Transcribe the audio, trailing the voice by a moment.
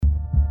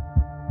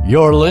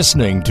You're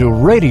listening to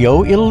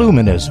Radio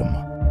Illuminism.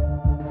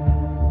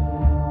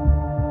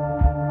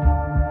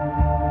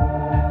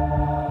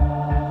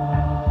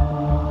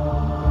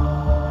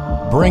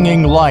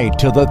 Bringing light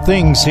to the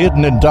things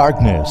hidden in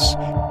darkness.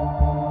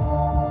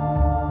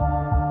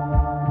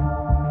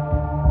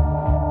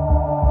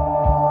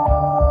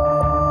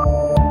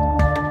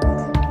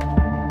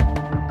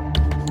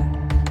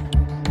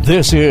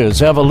 This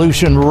is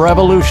Evolution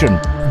Revolution,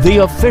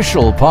 the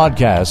official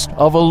podcast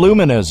of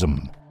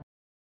Illuminism.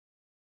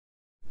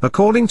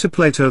 According to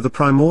Plato, the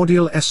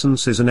primordial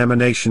essence is an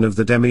emanation of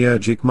the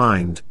demiurgic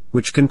mind,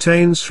 which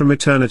contains from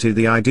eternity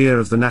the idea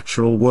of the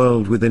natural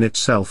world within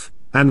itself,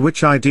 and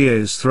which idea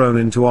is thrown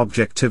into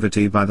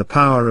objectivity by the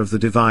power of the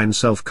divine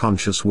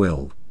self-conscious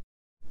will.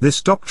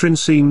 This doctrine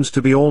seems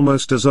to be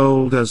almost as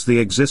old as the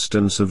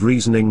existence of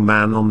reasoning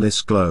man on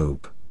this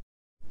globe.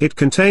 It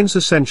contains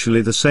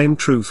essentially the same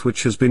truth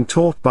which has been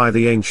taught by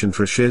the ancient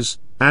rishis,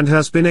 and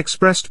has been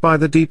expressed by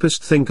the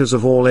deepest thinkers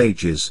of all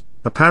ages,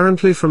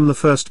 apparently from the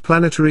first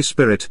planetary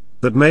spirit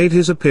that made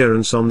his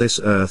appearance on this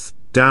earth,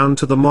 down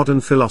to the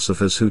modern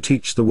philosophers who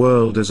teach the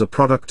world as a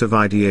product of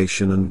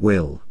ideation and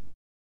will.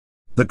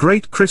 The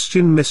great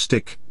Christian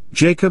mystic,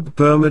 Jacob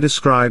Boehme,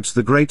 describes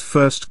the great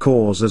first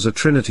cause as a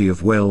trinity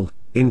of will,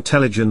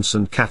 intelligence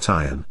and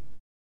cation.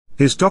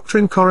 His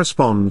doctrine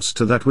corresponds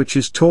to that which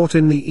is taught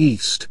in the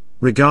East,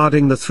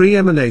 regarding the three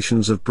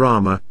emanations of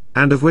Brahma,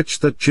 and of which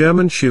that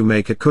German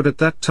shoemaker could at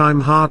that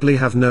time hardly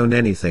have known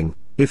anything,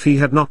 if he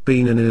had not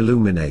been an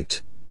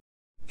illuminate.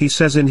 He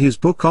says in his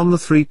book On the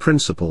Three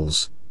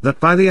Principles, that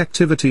by the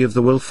activity of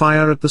the will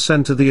fire at the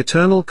center the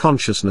eternal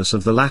consciousness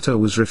of the latter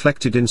was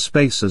reflected in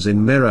space as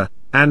in mirror,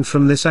 and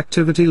from this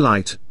activity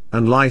light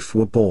and life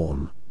were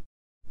born.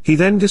 He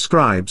then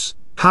describes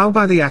how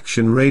by the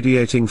action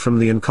radiating from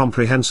the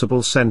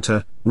incomprehensible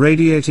center,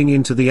 radiating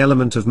into the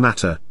element of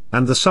matter,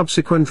 and the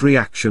subsequent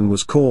reaction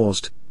was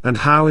caused, and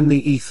how in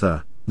the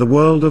ether, the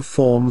world of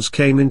forms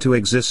came into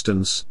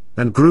existence,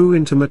 and grew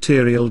into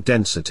material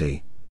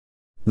density.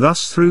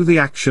 Thus through the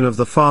action of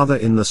the Father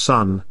in the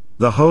Son,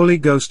 the Holy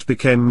Ghost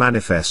became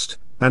manifest,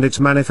 and its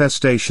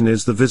manifestation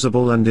is the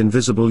visible and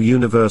invisible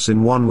universe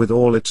in one with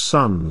all its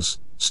suns,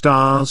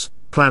 stars,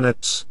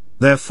 planets,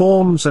 their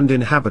forms and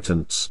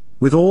inhabitants,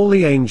 with all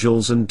the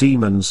angels and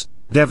demons,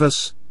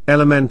 devas,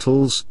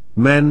 elementals,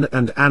 men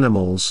and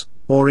animals,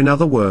 or in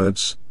other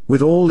words,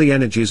 with all the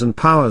energies and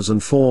powers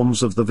and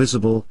forms of the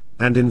visible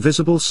and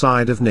invisible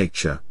side of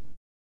nature.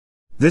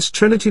 This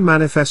trinity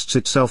manifests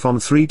itself on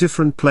three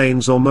different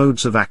planes or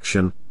modes of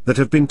action, that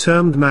have been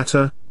termed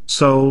matter,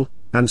 soul,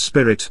 and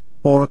spirit,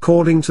 or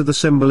according to the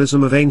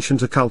symbolism of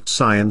ancient occult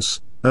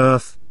science,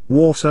 earth,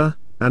 water,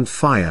 and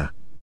fire.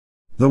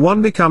 The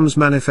one becomes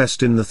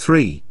manifest in the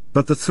three,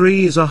 but the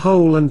three is a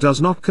whole and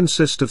does not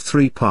consist of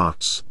three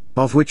parts,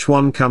 of which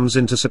one comes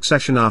into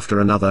succession after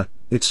another,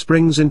 it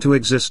springs into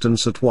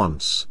existence at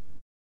once.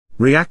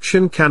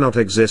 Reaction cannot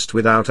exist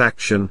without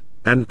action,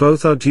 and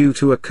both are due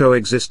to a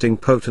coexisting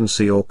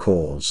potency or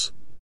cause.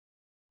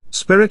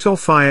 Spirit or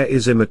fire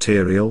is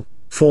immaterial,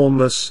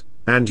 formless,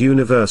 and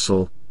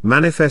universal,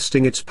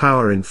 manifesting its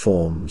power in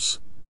forms.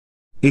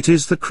 It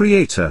is the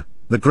Creator,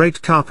 the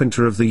great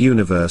carpenter of the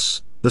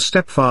universe, the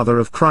stepfather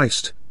of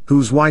Christ,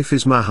 whose wife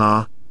is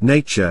Maha,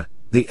 nature,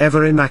 the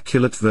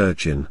ever-immaculate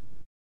Virgin.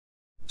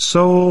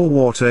 Soul or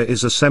water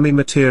is a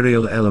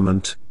semi-material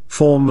element,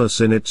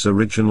 formless in its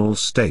original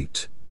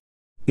state.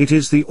 It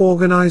is the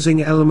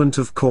organizing element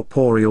of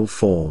corporeal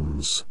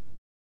forms.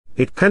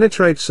 It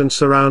penetrates and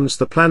surrounds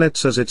the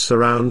planets as it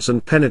surrounds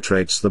and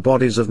penetrates the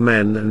bodies of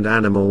men and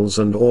animals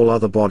and all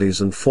other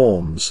bodies and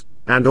forms,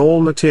 and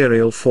all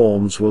material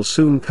forms will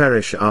soon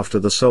perish after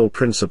the soul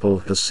principle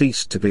has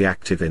ceased to be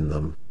active in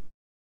them.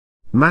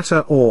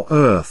 Matter or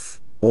earth,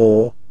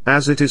 or,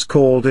 as it is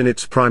called in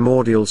its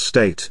primordial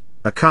state,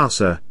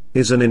 akasa,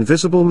 is an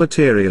invisible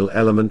material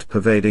element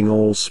pervading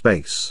all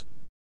space.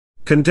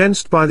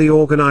 Condensed by the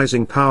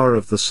organizing power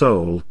of the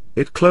soul,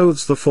 it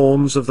clothes the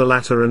forms of the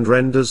latter and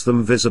renders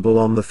them visible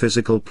on the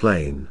physical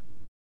plane.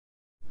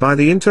 By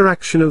the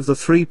interaction of the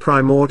three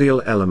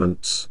primordial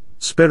elements,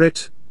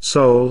 spirit,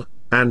 soul,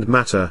 and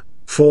matter,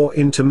 four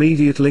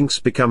intermediate links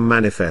become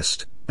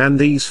manifest, and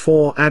these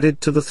four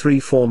added to the three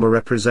former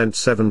represent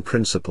seven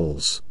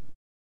principles.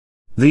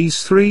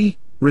 These three,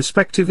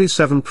 respectively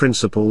seven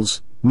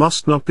principles,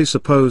 must not be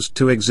supposed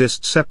to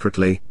exist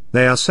separately,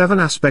 they are seven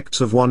aspects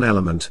of one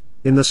element,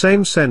 in the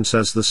same sense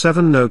as the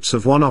seven notes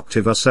of one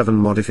octave are seven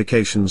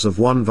modifications of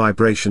one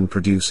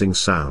vibration-producing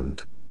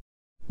sound.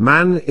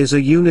 Man is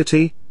a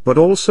unity, but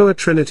also a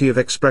trinity of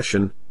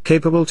expression,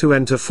 capable to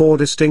enter four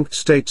distinct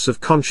states of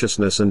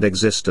consciousness and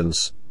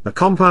existence, a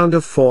compound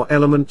of four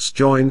elements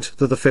joined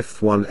to the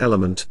fifth one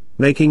element,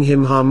 making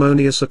him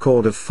harmonious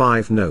accord of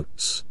five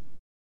notes.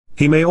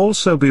 He may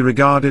also be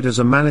regarded as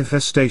a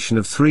manifestation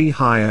of three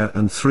higher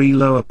and three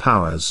lower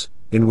powers,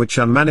 in which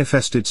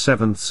unmanifested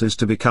sevenths is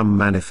to become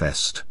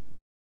manifest.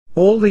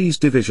 All these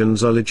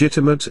divisions are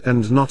legitimate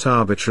and not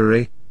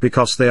arbitrary,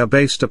 because they are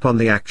based upon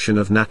the action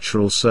of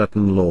natural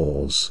certain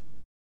laws.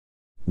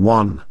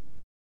 1.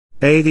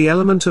 A. The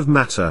element of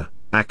matter,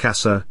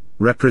 Akasa,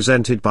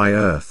 represented by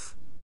earth.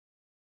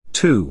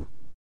 2.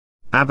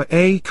 Ab,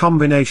 a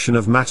combination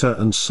of matter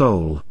and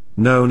soul,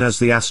 known as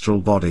the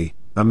astral body,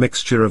 a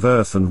mixture of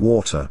earth and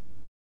water.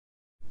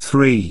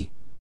 3.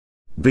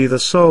 Be, the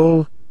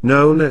soul,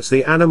 known as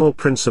the animal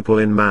principle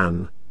in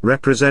man,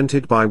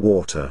 represented by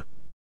water.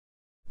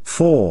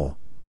 4.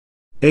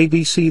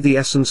 ABC, the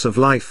essence of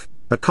life,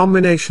 a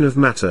combination of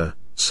matter,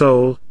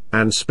 soul,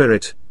 and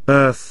spirit,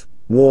 earth,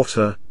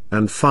 water,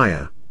 and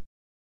fire.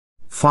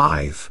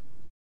 5.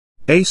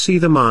 AC,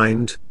 the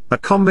mind, a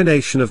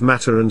combination of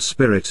matter and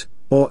spirit,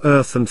 or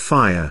earth and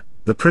fire,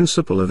 the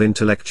principle of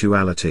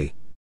intellectuality.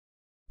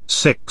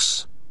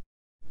 6.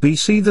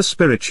 BC, the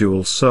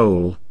spiritual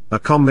soul, a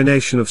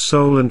combination of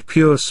soul and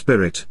pure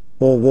spirit,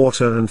 or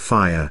water and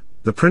fire,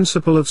 the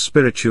principle of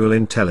spiritual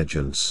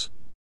intelligence.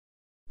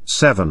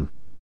 7.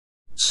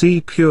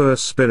 C, pure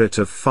spirit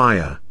of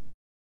fire.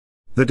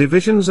 The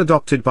divisions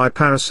adopted by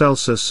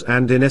Paracelsus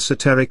and in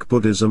esoteric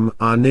Buddhism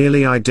are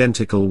nearly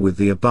identical with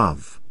the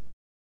above.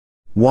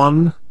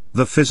 1.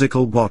 The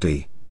physical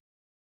body.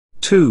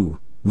 2.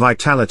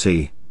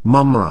 Vitality,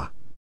 Mumra.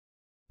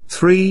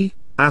 3.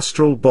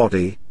 Astral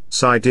body,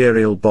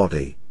 sidereal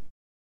body.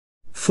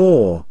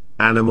 4.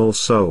 Animal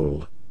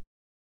soul.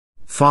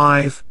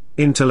 5.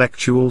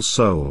 Intellectual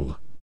soul.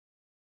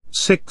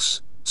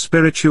 6.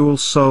 Spiritual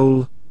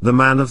soul, the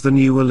man of the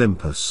new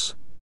Olympus.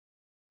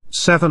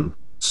 7.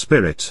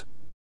 Spirit.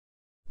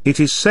 It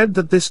is said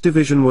that this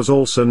division was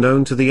also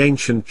known to the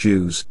ancient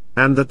Jews,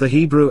 and that the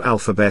Hebrew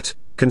alphabet,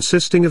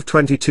 consisting of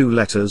 22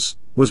 letters,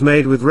 was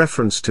made with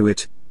reference to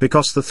it,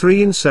 because the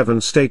 3 in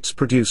 7 states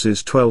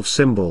produces 12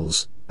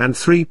 symbols, and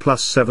 3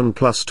 plus 7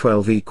 plus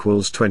 12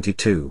 equals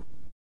 22.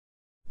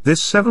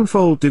 This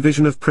sevenfold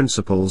division of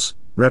principles,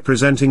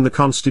 representing the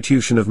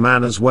constitution of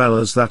man as well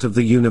as that of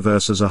the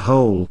universe as a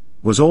whole,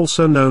 was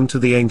also known to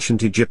the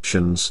ancient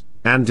Egyptians,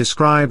 and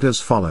described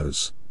as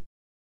follows.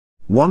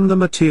 1. The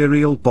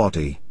material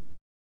body.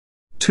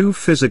 2.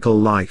 Physical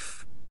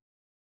life.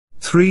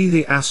 3.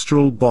 The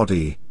astral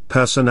body,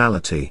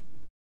 personality.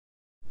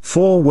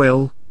 4.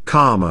 Will,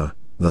 karma,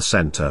 the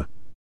center.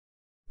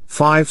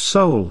 5.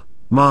 Soul,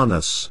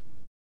 manas.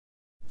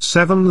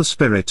 7. The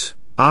spirit,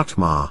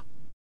 atma.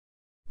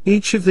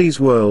 Each of these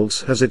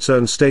worlds has its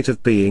own state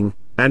of being,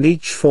 and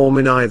each form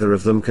in either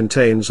of them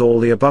contains all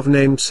the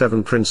above-named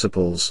 7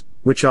 principles,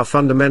 which are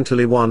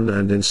fundamentally one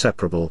and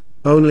inseparable,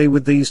 only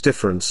with these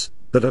difference,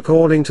 that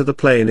according to the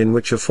plane in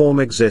which a form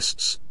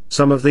exists,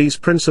 some of these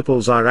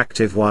principles are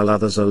active while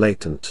others are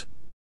latent.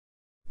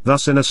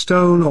 Thus in a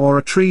stone or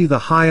a tree the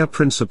higher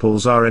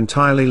principles are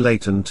entirely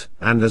latent,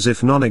 and as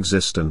if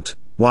non-existent,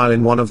 while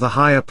in one of the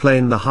higher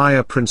plane the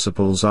higher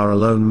principles are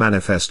alone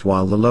manifest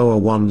while the lower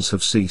ones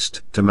have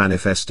ceased to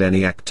manifest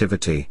any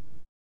activity.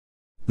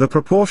 The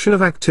proportion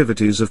of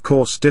activities of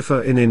course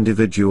differ in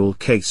individual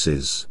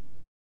cases.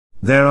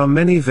 There are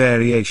many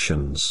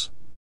variations.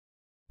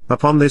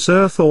 Upon this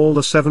earth all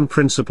the 7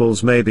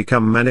 principles may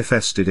become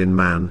manifested in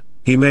man.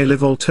 He may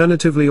live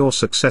alternatively or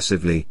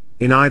successively,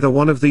 in either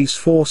one of these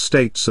 4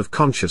 states of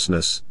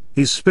consciousness.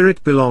 His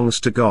spirit belongs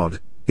to God,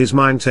 his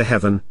mind to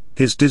heaven,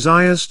 his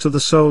desires to the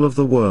soul of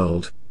the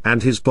world,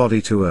 and his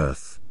body to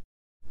earth.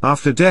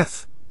 After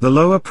death, the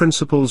lower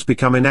principles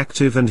become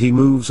inactive and he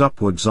moves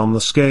upwards on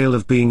the scale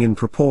of being in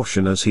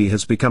proportion as he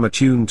has become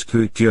attuned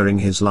to it during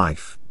his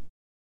life.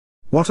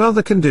 What are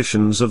the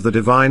conditions of the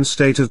divine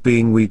state of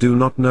being we do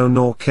not know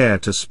nor care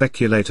to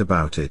speculate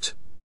about it.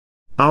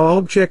 Our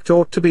object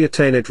ought to be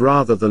attain it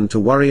rather than to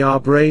worry our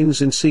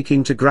brains in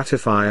seeking to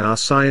gratify our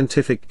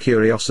scientific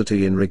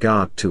curiosity in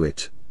regard to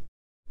it.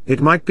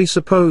 It might be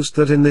supposed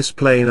that in this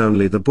plane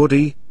only the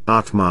buddhi,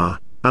 atma,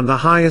 and the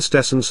highest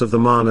essence of the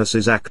manas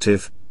is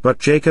active, but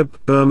Jacob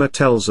Boehme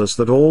tells us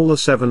that all the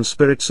 7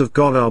 spirits of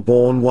God are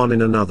born one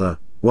in another,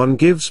 one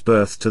gives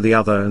birth to the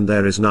other and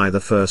there is neither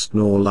first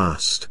nor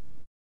last.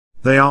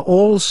 They are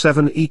all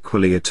 7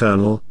 equally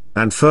eternal,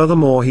 and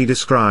furthermore he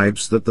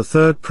describes that the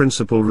 3rd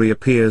principle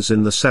reappears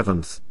in the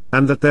 7th,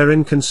 and that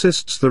therein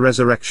consists the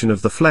resurrection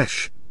of the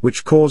flesh,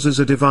 which causes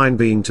a divine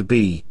being to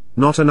be,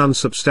 not an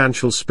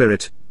unsubstantial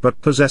spirit,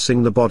 but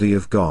possessing the body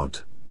of God.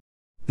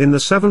 In the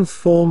 7th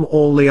form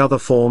all the other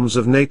forms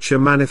of nature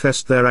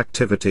manifest their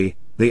activity,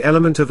 the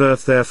element of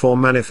earth therefore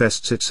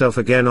manifests itself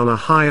again on a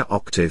higher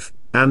octave,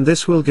 and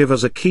this will give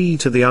us a key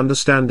to the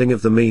understanding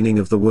of the meaning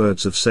of the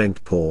words of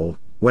St. Paul,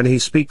 when he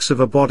speaks of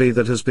a body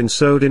that has been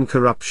sowed in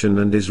corruption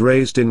and is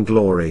raised in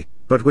glory,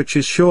 but which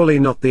is surely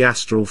not the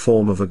astral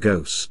form of a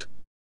ghost.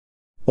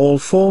 All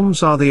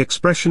forms are the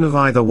expression of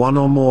either one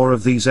or more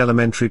of these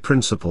elementary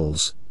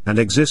principles, and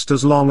exist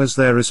as long as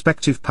their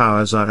respective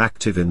powers are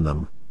active in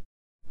them.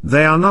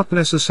 They are not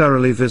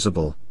necessarily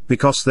visible,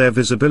 because their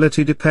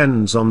visibility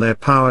depends on their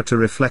power to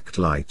reflect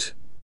light.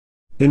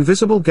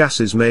 Invisible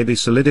gases may be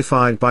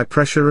solidified by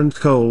pressure and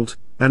cold,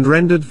 and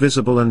rendered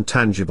visible and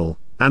tangible,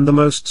 and the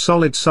most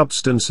solid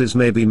substances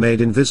may be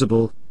made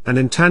invisible, and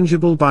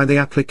intangible by the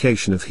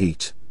application of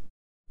heat.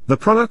 The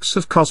products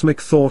of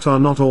cosmic thought are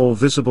not all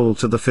visible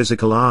to the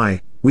physical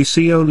eye, we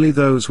see only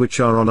those which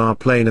are on our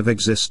plane of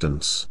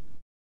existence.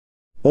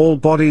 All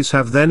bodies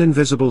have then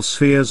invisible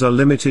spheres are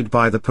limited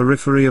by the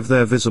periphery of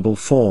their visible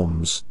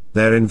forms,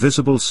 their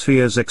invisible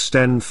spheres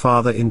extend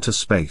farther into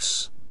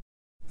space.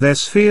 Their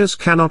spheres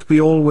cannot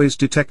be always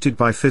detected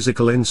by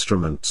physical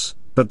instruments,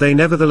 but they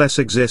nevertheless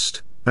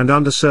exist, and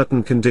under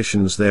certain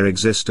conditions their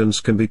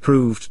existence can be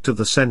proved to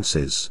the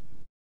senses.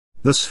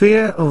 The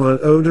sphere of an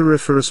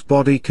odoriferous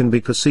body can be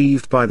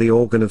perceived by the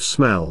organ of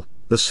smell,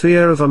 the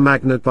sphere of a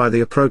magnet by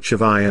the approach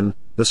of iron,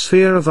 the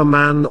sphere of a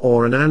man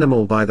or an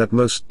animal by that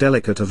most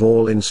delicate of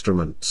all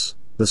instruments,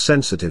 the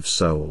sensitive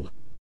soul.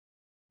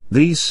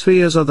 These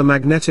spheres are the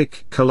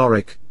magnetic,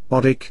 caloric,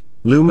 odic,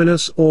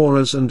 luminous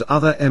auras and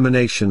other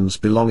emanations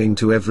belonging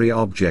to every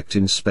object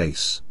in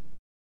space.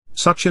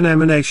 Such an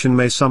emanation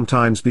may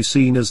sometimes be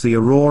seen as the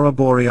aurora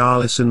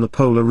borealis in the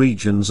polar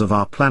regions of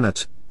our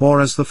planet, or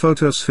as the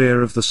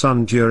photosphere of the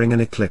sun during an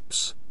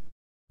eclipse.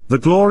 The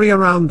glory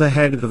around the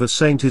head of a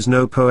saint is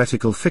no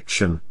poetical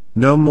fiction,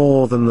 no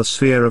more than the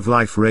sphere of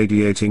life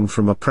radiating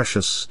from a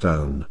precious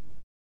stone.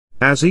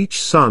 As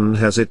each sun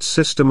has its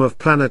system of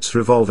planets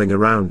revolving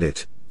around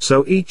it,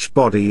 so each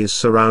body is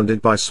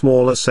surrounded by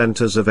smaller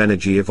centers of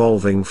energy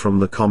evolving from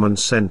the common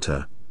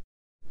center.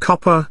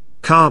 Copper,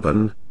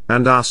 carbon,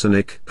 and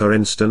arsenic, for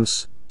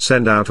instance,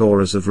 send out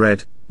auras of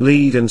red,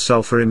 lead and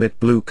sulfur emit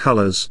blue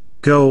colors,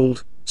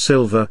 gold,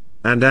 silver,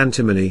 and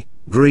antimony,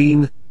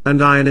 green,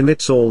 and iron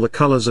emits all the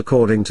colors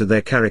according to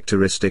their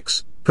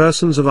characteristics.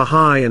 Persons of a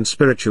high and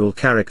spiritual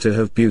character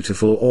have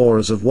beautiful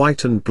auras of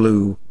white and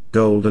blue,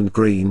 gold and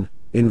green,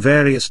 in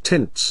various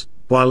tints,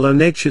 while low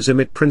natures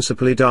emit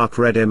principally dark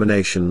red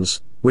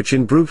emanations, which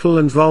in brutal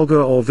and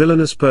vulgar or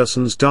villainous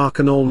persons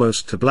darken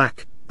almost to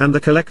black, and the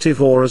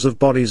collective auras of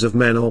bodies of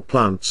men or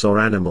plants or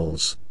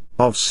animals,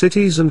 of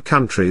cities and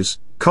countries,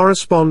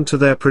 correspond to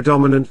their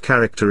predominant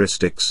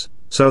characteristics,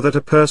 so that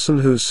a person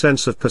whose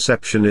sense of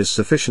perception is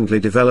sufficiently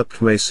developed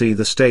may see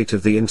the state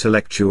of the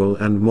intellectual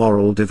and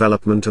moral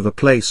development of a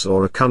place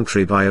or a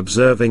country by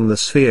observing the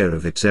sphere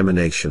of its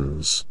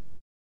emanations.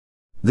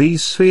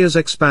 These spheres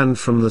expand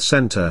from the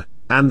center,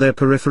 and their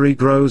periphery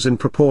grows in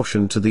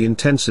proportion to the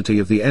intensity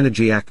of the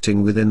energy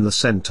acting within the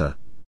center.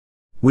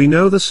 We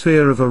know the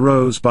sphere of a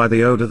rose by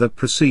the odor that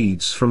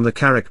proceeds from the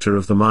character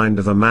of the mind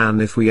of a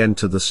man if we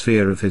enter the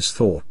sphere of his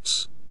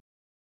thoughts.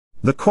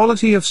 The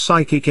quality of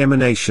psychic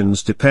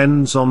emanations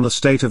depends on the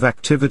state of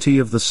activity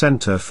of the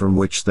center from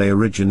which they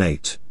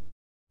originate.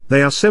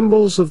 They are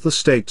symbols of the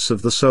states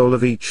of the soul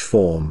of each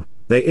form,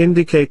 they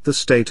indicate the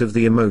state of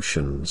the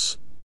emotions.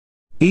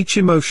 Each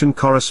emotion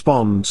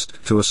corresponds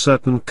to a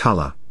certain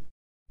color.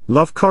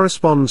 Love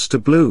corresponds to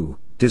blue,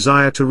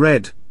 desire to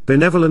red,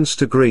 benevolence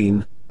to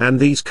green, and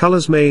these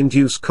colors may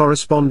induce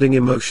corresponding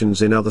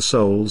emotions in other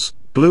souls.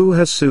 Blue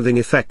has soothing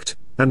effect,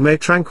 and may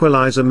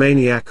tranquilize a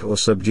maniac or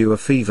subdue a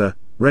fever.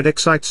 Red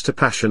excites to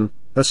passion,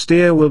 a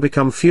steer will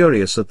become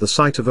furious at the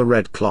sight of a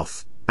red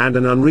cloth, and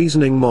an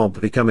unreasoning mob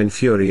become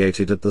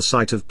infuriated at the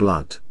sight of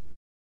blood.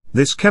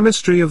 This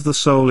chemistry of the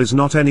soul is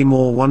not any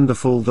more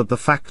wonderful than the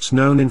facts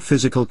known in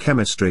physical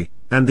chemistry,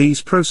 and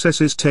these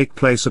processes take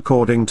place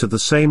according to the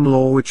same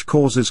law which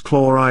causes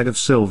chloride of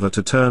silver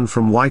to turn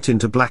from white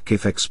into black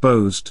if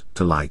exposed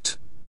to light.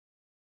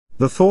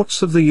 The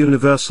thoughts of the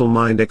universal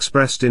mind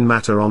expressed in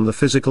matter on the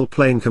physical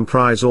plane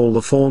comprise all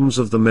the forms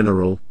of the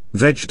mineral,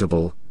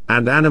 vegetable,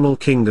 and animal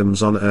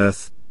kingdoms on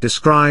earth,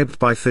 described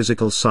by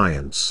physical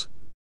science.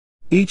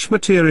 Each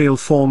material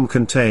form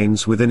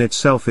contains within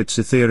itself its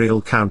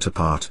ethereal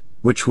counterpart,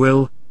 which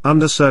will,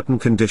 under certain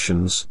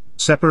conditions,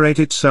 separate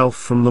itself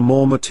from the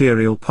more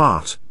material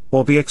part,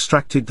 or be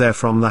extracted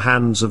therefrom the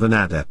hands of an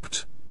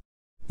adept.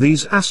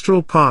 These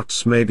astral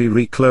parts may be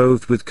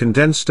reclothed with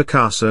condensed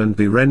akasa and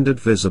be rendered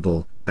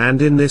visible,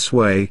 and in this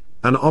way,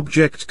 an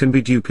object can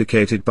be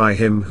duplicated by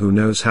him who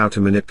knows how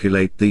to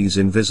manipulate these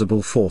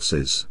invisible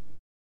forces.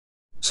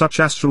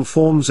 Such astral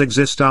forms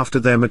exist after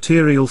their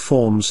material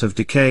forms have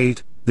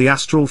decayed. The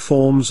astral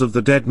forms of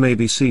the dead may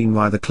be seen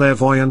by the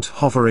clairvoyant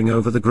hovering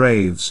over the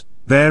graves,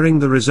 bearing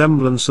the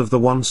resemblance of the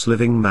once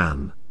living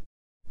man.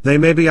 They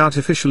may be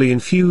artificially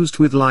infused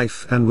with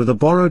life and with a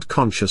borrowed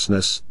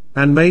consciousness,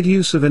 and made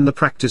use of in the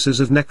practices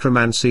of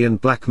necromancy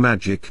and black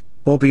magic,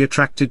 or be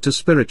attracted to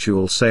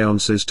spiritual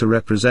seances to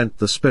represent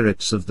the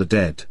spirits of the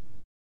dead.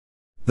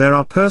 There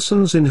are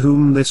persons in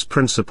whom this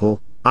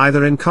principle,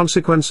 either in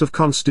consequence of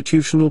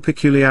constitutional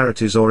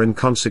peculiarities or in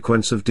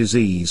consequence of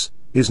disease,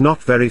 is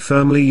not very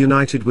firmly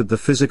united with the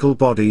physical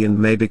body and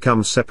may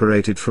become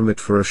separated from it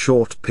for a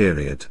short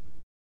period.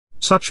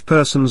 Such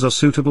persons are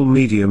suitable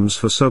mediums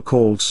for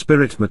so-called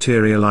spirit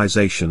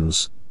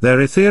materializations.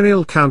 Their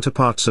ethereal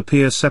counterparts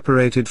appear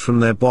separated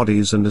from their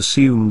bodies and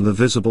assume the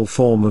visible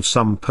form of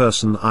some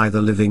person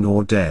either living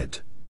or dead.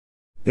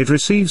 It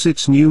receives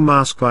its new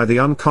mask by the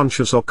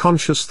unconscious or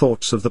conscious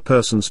thoughts of the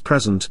persons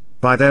present,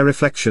 by their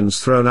reflections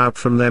thrown out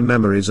from their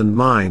memories and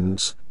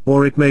minds,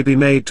 or it may be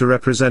made to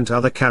represent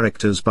other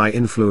characters by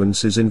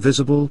influences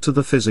invisible to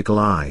the physical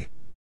eye.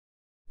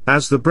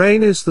 As the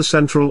brain is the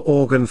central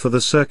organ for the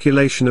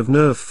circulation of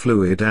nerve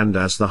fluid, and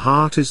as the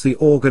heart is the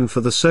organ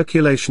for the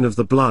circulation of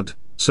the blood,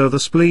 so the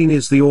spleen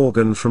is the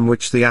organ from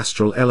which the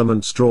astral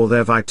elements draw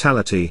their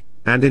vitality,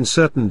 and in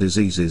certain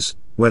diseases,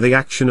 where the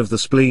action of the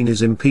spleen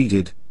is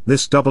impeded,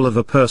 this double of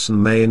a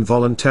person may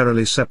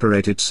involuntarily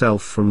separate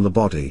itself from the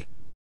body.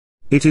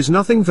 It is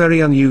nothing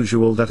very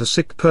unusual that a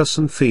sick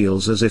person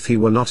feels as if he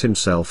were not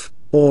himself,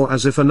 or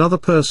as if another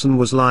person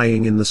was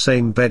lying in the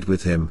same bed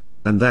with him,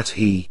 and that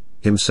he,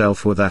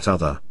 himself, were that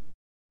other.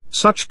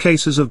 Such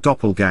cases of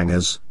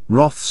doppelgangers,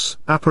 wraiths,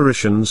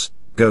 apparitions,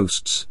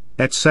 ghosts,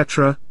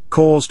 etc.,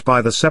 caused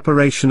by the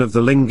separation of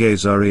the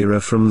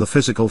Lingesa from the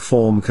physical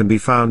form, can be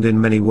found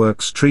in many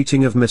works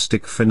treating of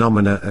mystic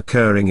phenomena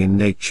occurring in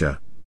nature.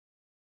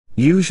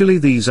 Usually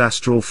these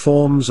astral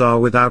forms are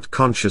without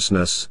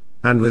consciousness,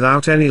 and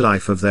without any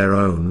life of their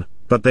own,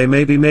 but they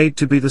may be made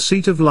to be the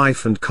seat of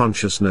life and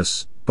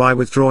consciousness, by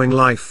withdrawing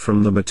life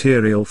from the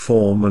material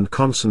form and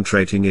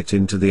concentrating it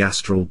into the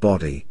astral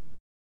body.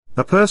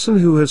 A person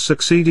who has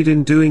succeeded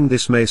in doing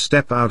this may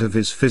step out of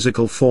his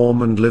physical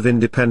form and live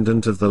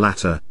independent of the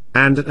latter,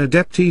 and an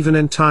adept even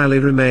entirely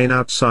remain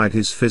outside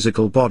his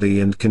physical body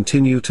and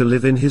continue to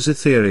live in his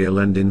ethereal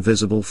and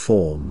invisible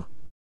form.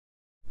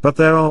 But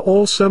there are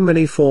also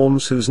many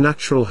forms whose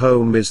natural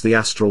home is the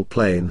astral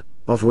plane,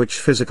 of which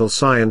physical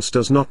science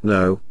does not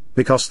know,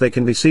 because they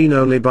can be seen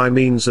only by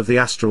means of the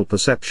astral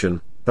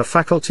perception, a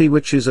faculty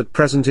which is at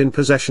present in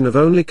possession of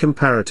only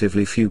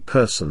comparatively few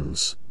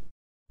persons.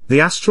 The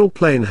astral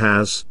plane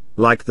has,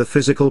 like the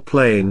physical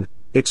plane,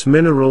 its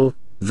mineral,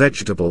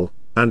 vegetable,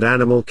 and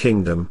animal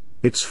kingdom,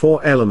 its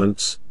four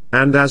elements,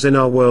 and as in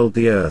our world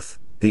the earth,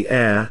 the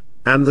air,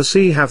 and the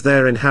sea have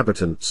their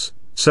inhabitants,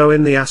 so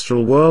in the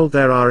astral world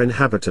there are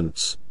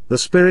inhabitants, the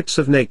spirits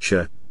of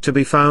nature, to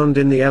be found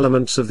in the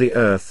elements of the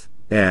earth,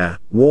 air,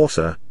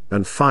 water,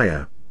 and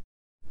fire.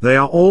 They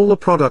are all the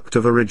product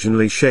of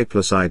originally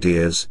shapeless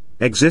ideas,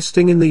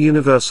 existing in the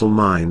universal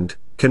mind,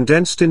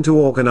 condensed into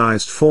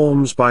organized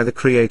forms by the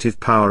creative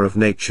power of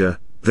nature,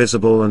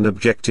 visible and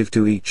objective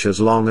to each as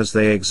long as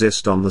they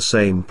exist on the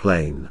same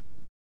plane.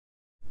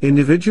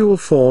 Individual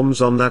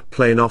forms on that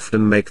plane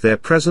often make their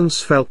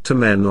presence felt to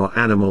men or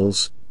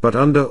animals, but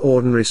under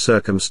ordinary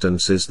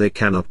circumstances they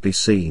cannot be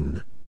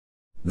seen.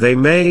 They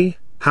may,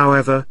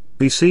 however,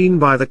 be seen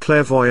by the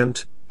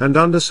clairvoyant, and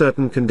under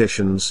certain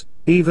conditions,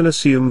 even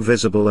assume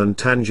visible and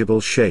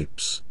tangible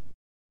shapes.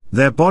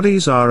 Their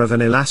bodies are of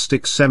an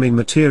elastic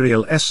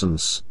semi-material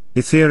essence,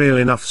 ethereal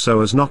enough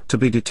so as not to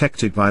be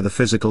detected by the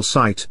physical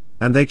sight,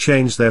 and they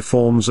change their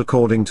forms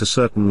according to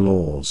certain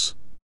laws.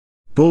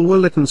 Bulwer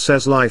Lytton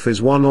says life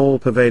is one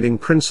all-pervading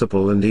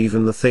principle, and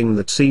even the thing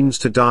that seems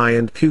to die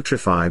and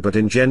putrefy but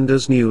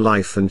engenders new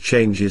life and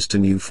changes to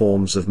new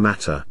forms of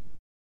matter.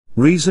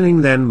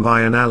 Reasoning then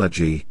by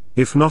analogy,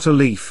 if not a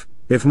leaf,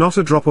 if not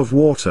a drop of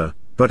water,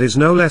 but is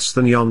no less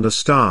than yonder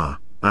star,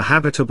 a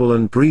habitable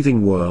and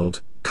breathing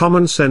world,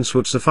 common sense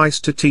would suffice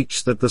to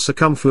teach that the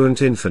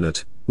circumfluent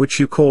infinite, which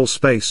you call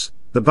space,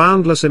 the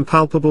boundless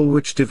impalpable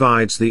which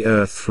divides the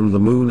earth from the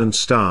moon and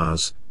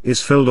stars,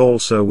 is filled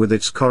also with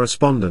its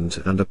correspondent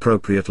and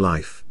appropriate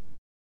life.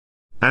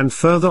 And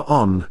further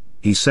on,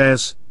 he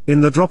says,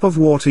 in the drop of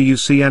water you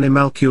see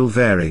animalcule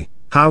vary,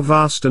 how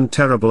vast and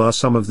terrible are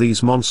some of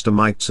these monster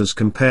mites as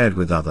compared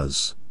with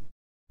others.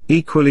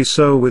 Equally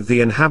so with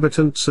the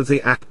inhabitants of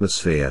the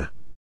atmosphere.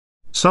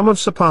 Some of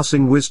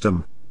surpassing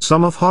wisdom,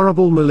 some of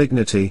horrible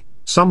malignity,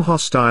 some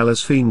hostile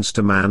as fiends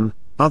to man,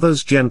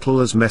 others gentle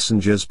as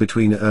messengers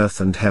between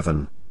earth and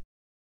heaven.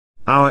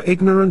 Our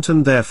ignorant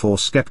and therefore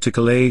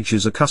skeptical age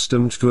is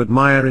accustomed to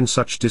admire in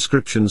such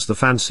descriptions the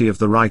fancy of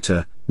the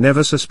writer,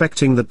 never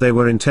suspecting that they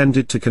were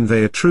intended to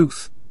convey a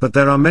truth, but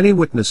there are many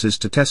witnesses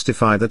to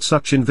testify that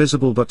such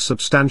invisible but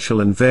substantial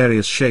and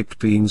various-shaped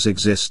beings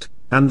exist,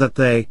 and that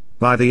they,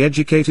 by the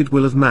educated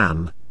will of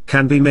man,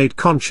 can be made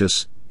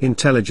conscious,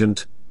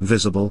 intelligent,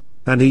 visible,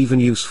 and even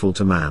useful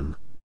to man.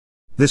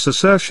 This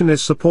assertion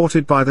is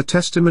supported by the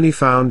testimony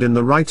found in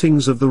the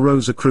writings of the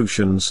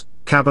Rosicrucians,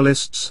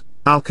 Kabbalists,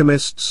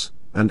 alchemists,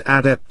 and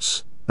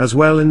adepts, as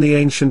well in the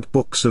ancient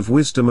books of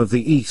wisdom of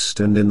the East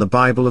and in the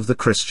Bible of the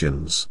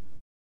Christians.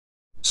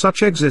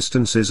 Such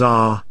existences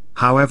are,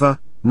 however,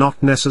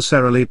 not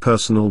necessarily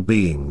personal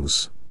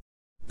beings.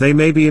 They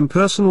may be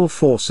impersonal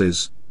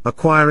forces,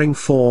 acquiring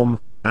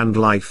form, and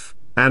life,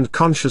 and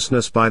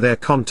consciousness by their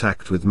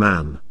contact with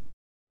man.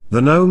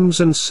 The gnomes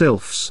and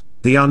sylphs,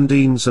 the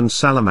undines and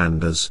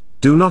salamanders,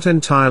 do not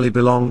entirely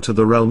belong to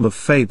the realm of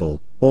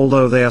fable,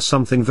 although they are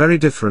something very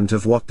different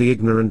of what the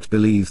ignorant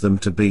believe them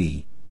to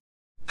be.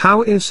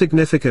 How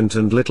insignificant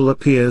and little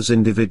appears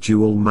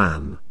individual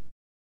man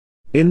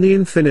in the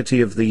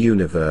infinity of the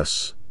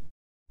universe.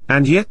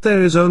 And yet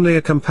there is only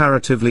a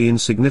comparatively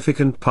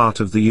insignificant part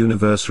of the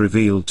universe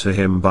revealed to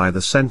him by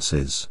the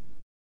senses.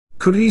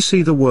 Could he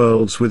see the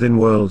worlds within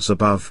worlds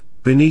above,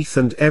 beneath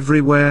and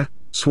everywhere,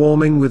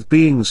 swarming with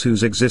beings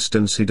whose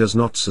existence he does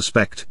not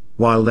suspect,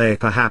 while they,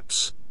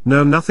 perhaps,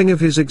 know nothing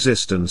of his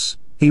existence,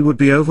 he would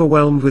be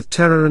overwhelmed with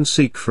terror and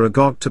seek for a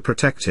God to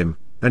protect him,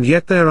 and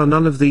yet there are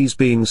none of these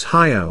beings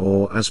higher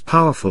or as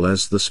powerful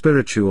as the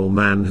spiritual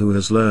man who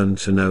has learned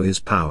to know his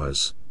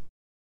powers.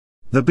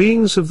 The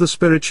beings of the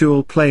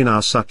spiritual plane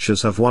are such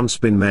as have once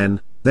been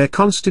men, their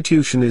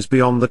constitution is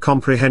beyond the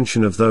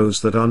comprehension of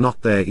those that are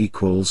not their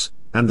equals,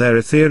 and their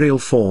ethereal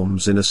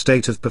forms in a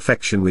state of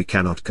perfection we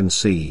cannot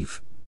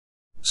conceive.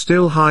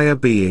 Still higher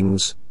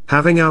beings,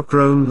 having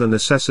outgrown the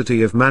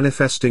necessity of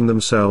manifesting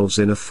themselves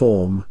in a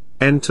form,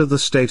 enter the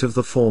state of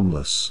the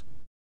formless.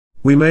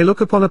 We may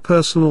look upon a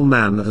personal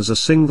man as a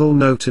single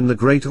note in the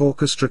great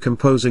orchestra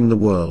composing the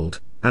world,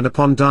 and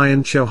upon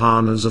Dayan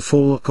Chauhan as a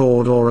full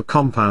chord or a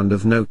compound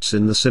of notes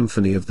in the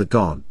symphony of the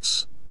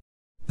gods.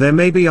 There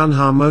may be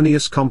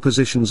unharmonious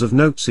compositions of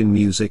notes in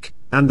music,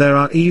 and there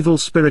are evil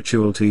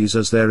spiritualities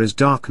as there is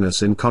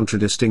darkness in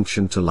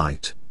contradistinction to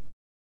light.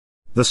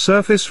 The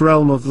surface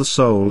realm of the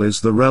soul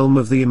is the realm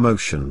of the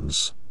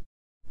emotions.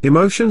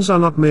 Emotions are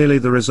not merely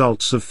the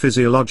results of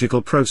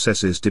physiological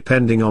processes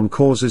depending on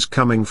causes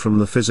coming from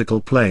the physical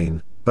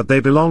plane, but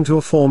they belong to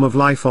a form of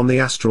life on the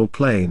astral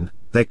plane.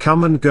 They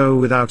come and go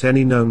without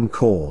any known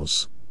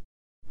cause.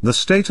 The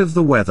state of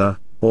the weather,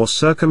 or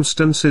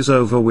circumstances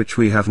over which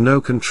we have no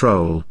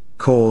control,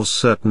 cause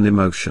certain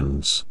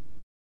emotions.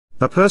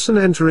 A person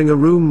entering a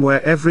room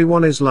where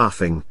everyone is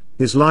laughing,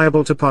 is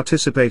liable to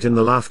participate in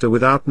the laughter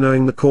without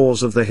knowing the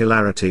cause of the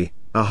hilarity.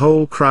 A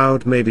whole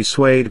crowd may be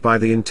swayed by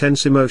the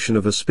intense emotion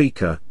of a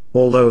speaker,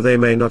 although they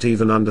may not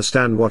even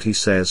understand what he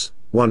says.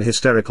 One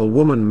hysterical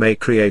woman may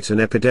create an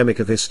epidemic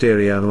of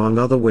hysteria among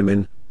other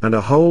women, and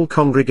a whole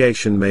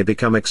congregation may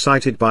become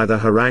excited by the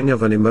harangue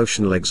of an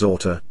emotional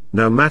exhorter,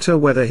 no matter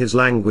whether his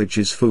language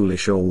is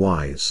foolish or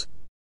wise.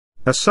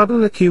 A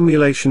sudden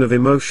accumulation of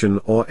emotion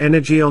or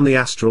energy on the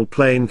astral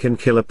plane can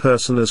kill a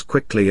person as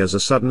quickly as a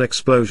sudden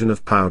explosion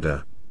of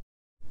powder.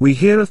 We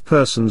hear of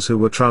persons who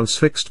were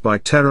transfixed by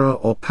terror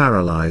or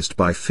paralyzed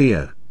by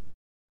fear.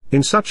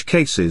 In such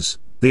cases,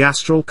 the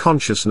astral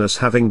consciousness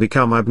having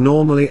become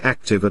abnormally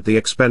active at the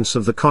expense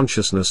of the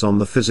consciousness on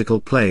the physical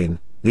plane,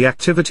 the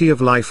activity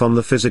of life on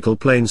the physical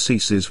plane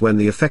ceases when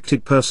the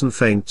affected person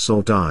faints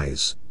or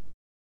dies.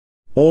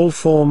 All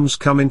forms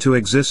come into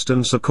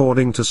existence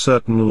according to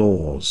certain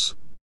laws.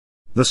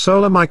 The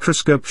solar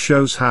microscope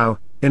shows how,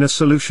 in a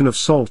solution of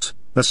salt,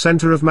 a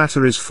center of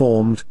matter is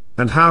formed,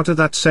 and how to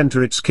that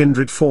center its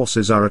kindred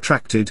forces are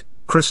attracted,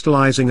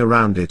 crystallizing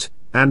around it,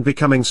 and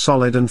becoming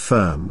solid and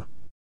firm.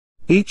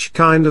 Each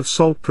kind of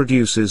salt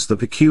produces the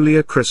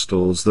peculiar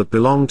crystals that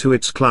belong to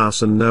its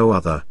class and no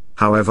other,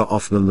 however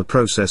often the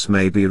process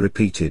may be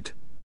repeated.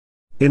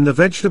 In the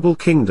vegetable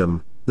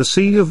kingdom, the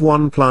seed of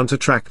one plant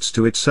attracts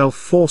to itself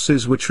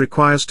forces which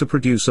requires to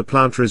produce a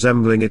plant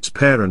resembling its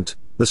parent.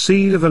 The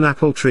seed of an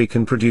apple tree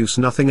can produce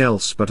nothing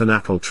else but an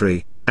apple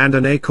tree, and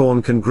an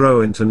acorn can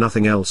grow into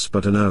nothing else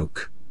but an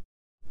oak.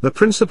 The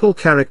principal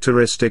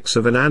characteristics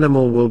of an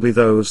animal will be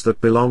those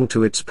that belong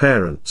to its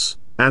parents,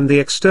 and the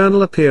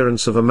external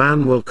appearance of a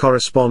man will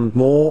correspond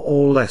more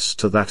or less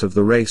to that of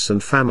the race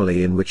and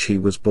family in which he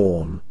was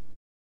born.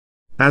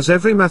 As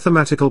every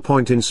mathematical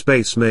point in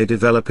space may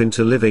develop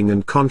into living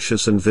and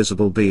conscious and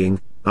visible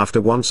being, after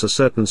once a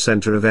certain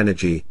center of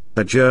energy,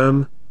 a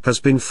germ,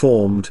 has been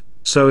formed,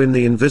 so in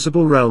the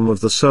invisible realm of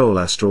the soul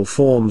astral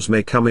forms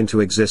may come into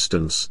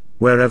existence,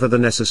 wherever the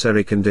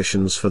necessary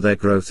conditions for their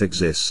growth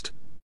exist.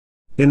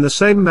 In the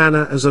same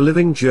manner as a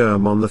living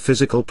germ on the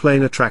physical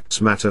plane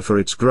attracts matter for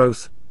its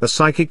growth, a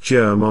psychic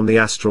germ on the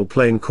astral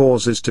plane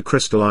causes to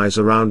crystallize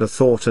around a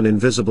thought an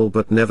invisible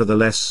but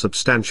nevertheless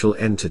substantial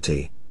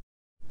entity.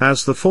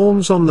 As the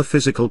forms on the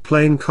physical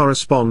plane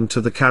correspond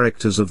to the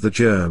characters of the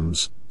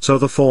germs, so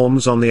the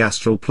forms on the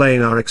astral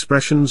plane are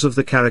expressions of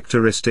the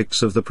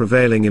characteristics of the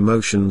prevailing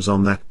emotions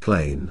on that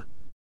plane.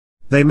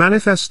 They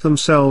manifest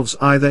themselves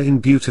either in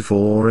beautiful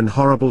or in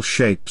horrible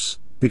shapes,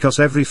 because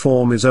every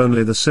form is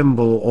only the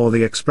symbol or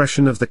the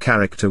expression of the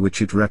character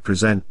which it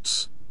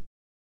represents.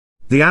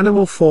 The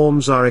animal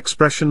forms are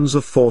expressions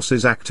of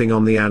forces acting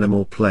on the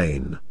animal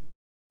plane.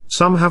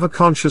 Some have a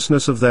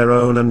consciousness of their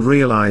own and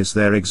realize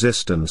their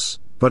existence,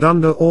 but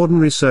under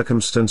ordinary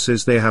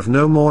circumstances they have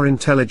no more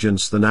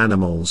intelligence than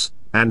animals,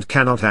 and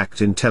cannot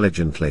act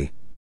intelligently.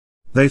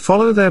 They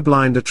follow their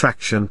blind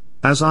attraction,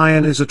 as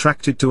iron is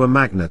attracted to a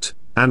magnet,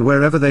 and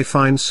wherever they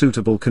find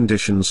suitable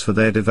conditions for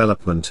their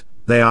development,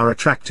 they are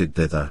attracted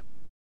thither.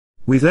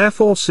 We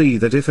therefore see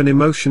that if an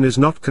emotion is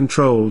not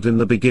controlled in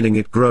the beginning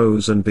it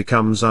grows and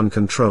becomes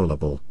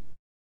uncontrollable.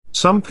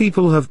 Some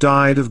people have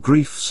died of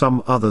grief,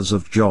 some others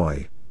of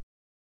joy.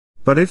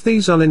 But if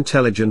these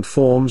unintelligent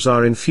forms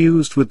are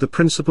infused with the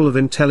principle of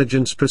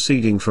intelligence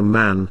proceeding from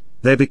man,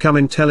 they become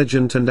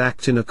intelligent and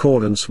act in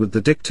accordance with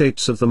the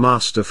dictates of the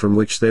master from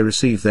which they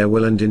receive their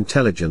will and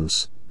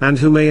intelligence, and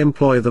who may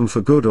employ them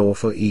for good or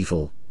for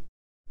evil.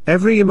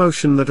 Every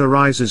emotion that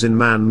arises in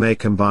man may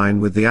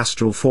combine with the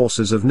astral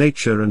forces of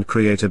nature and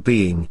create a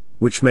being,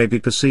 which may be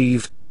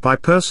perceived, by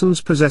persons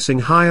possessing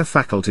higher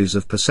faculties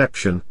of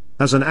perception,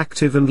 as an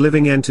active and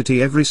living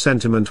entity. Every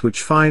sentiment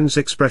which finds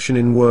expression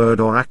in word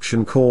or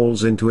action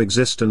calls into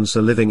existence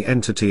a living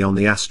entity on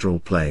the astral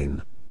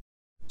plane.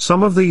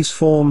 Some of these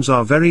forms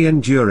are very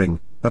enduring,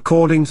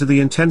 according to the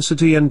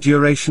intensity and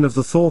duration of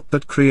the thought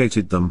that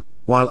created them,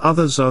 while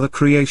others are the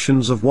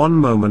creations of one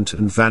moment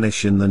and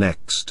vanish in the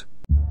next.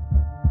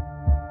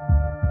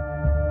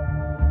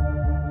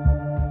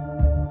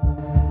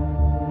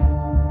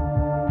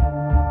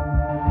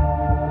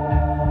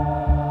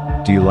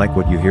 Do you like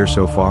what you hear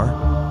so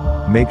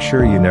far? Make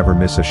sure you never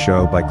miss a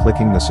show by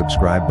clicking the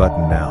subscribe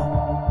button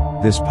now.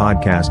 This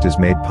podcast is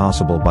made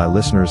possible by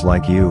listeners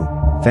like you.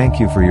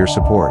 Thank you for your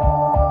support.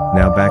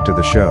 Now back to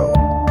the show.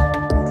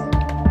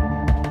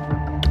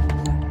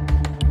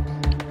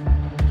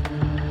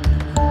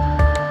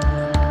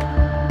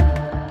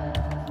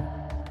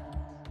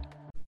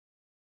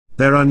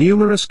 There are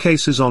numerous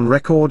cases on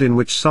record in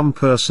which some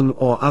person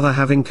or other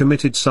having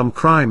committed some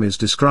crime is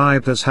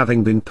described as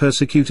having been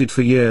persecuted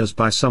for years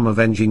by some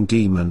avenging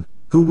demon,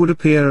 who would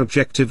appear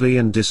objectively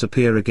and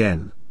disappear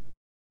again.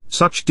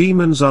 Such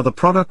demons are the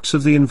products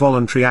of the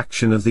involuntary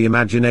action of the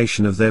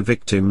imagination of their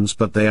victims,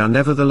 but they are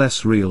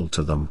nevertheless real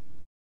to them.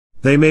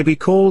 They may be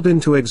called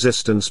into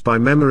existence by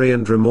memory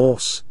and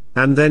remorse,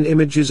 and then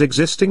images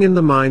existing in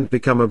the mind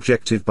become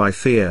objective by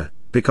fear,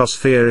 because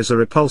fear is a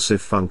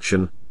repulsive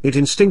function. It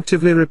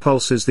instinctively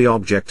repulses the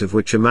object of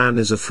which a man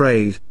is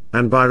afraid,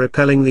 and by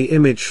repelling the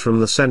image from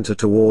the center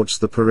towards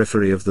the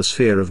periphery of the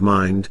sphere of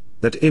mind,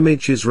 that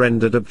image is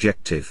rendered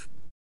objective.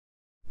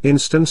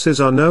 Instances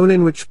are known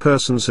in which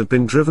persons have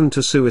been driven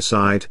to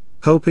suicide,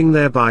 hoping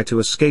thereby to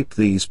escape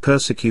these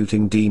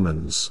persecuting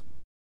demons.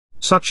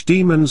 Such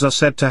demons are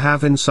said to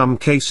have in some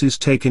cases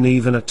taken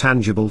even a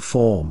tangible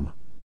form.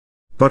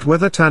 But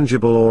whether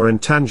tangible or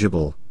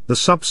intangible, the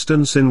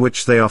substance in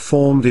which they are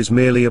formed is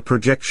merely a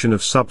projection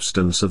of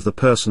substance of the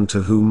person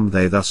to whom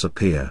they thus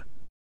appear.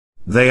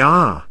 They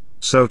are,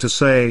 so to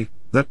say,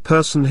 that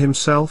person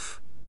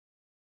himself.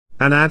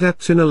 An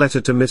adept in a letter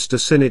to Mr.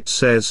 Sinnett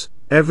says,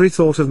 "Every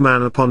thought of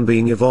man upon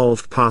being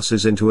evolved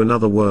passes into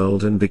another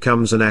world and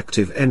becomes an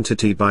active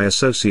entity by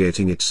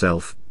associating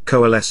itself,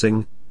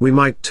 coalescing, we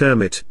might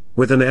term it,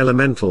 with an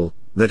elemental,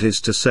 that is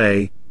to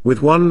say,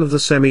 with one of the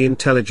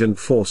semi-intelligent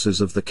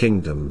forces of the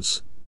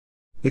kingdoms.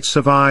 It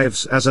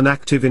survives as an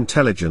active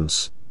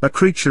intelligence, a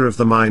creature of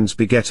the mind's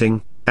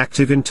begetting,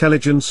 active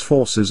intelligence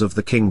forces of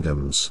the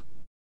kingdoms.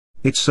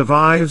 It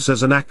survives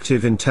as an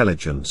active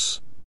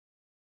intelligence."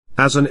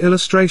 As an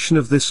illustration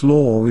of this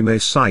law we may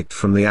cite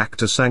from the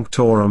Acta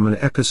Sanctorum an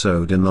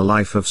episode in the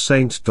life of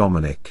Saint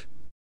Dominic.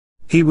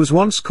 He was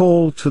once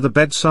called to the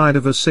bedside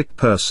of a sick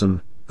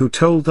person, who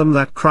told them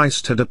that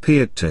Christ had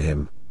appeared to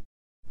him.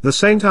 The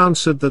saint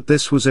answered that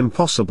this was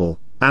impossible,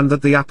 and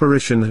that the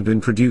apparition had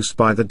been produced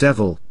by the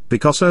devil,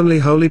 because only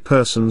holy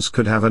persons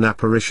could have an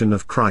apparition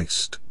of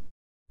Christ.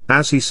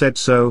 As he said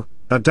so,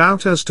 a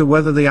doubt as to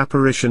whether the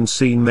apparition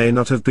seen may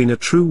not have been a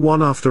true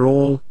one after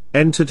all,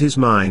 entered his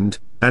mind,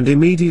 and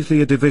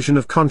immediately a division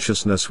of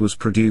consciousness was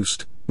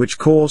produced, which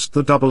caused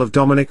the double of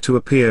Dominic to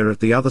appear at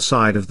the other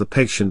side of the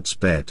patient's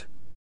bed.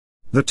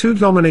 The two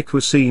Dominic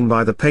were seen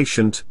by the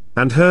patient,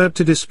 and heard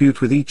to dispute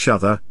with each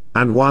other,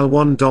 and while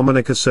one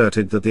Dominic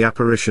asserted that the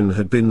apparition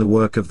had been the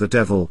work of the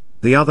devil,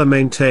 the other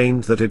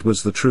maintained that it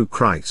was the true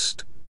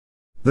Christ.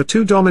 The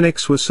two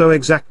Dominics were so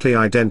exactly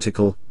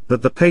identical,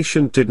 that the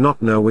patient did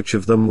not know which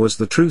of them was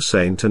the true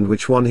saint and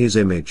which one his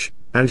image,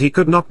 and he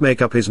could not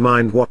make up his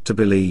mind what to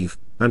believe,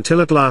 until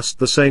at last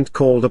the saint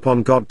called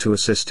upon God to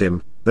assist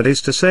him, that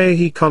is to say,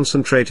 he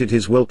concentrated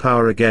his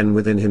willpower again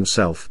within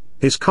himself,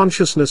 his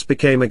consciousness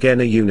became again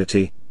a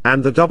unity,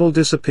 and the double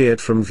disappeared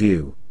from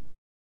view.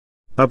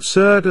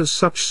 Absurd as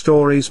such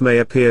stories may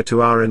appear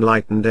to our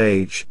enlightened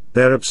age,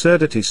 their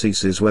absurdity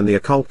ceases when the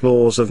occult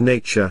laws of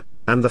nature,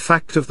 and the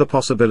fact of the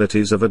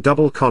possibilities of a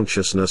double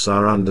consciousness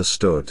are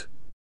understood.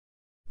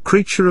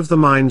 Creature of the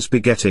mind's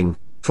begetting,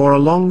 for a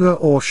longer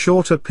or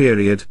shorter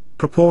period,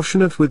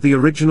 proportionate with the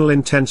original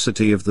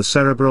intensity of the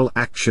cerebral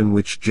action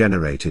which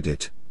generated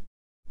it.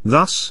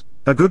 Thus,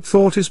 a good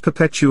thought is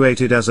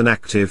perpetuated as an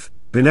active,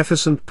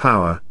 beneficent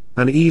power,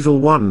 an evil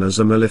one as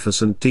a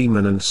maleficent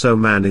demon, and so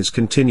man is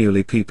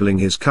continually peopling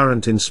his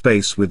current in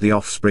space with the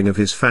offspring of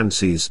his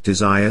fancies,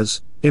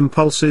 desires,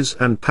 impulses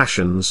and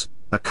passions,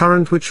 a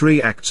current which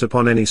reacts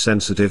upon any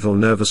sensitive or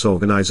nervous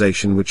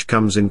organization which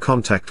comes in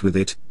contact with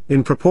it.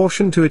 In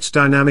proportion to its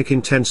dynamic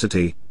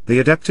intensity, the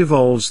adept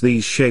evolves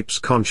these shapes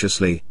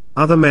consciously,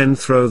 other men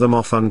throw them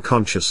off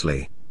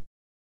unconsciously.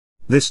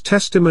 This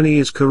testimony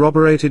is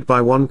corroborated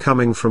by one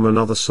coming from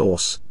another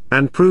source,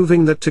 and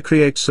proving that to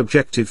create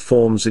subjective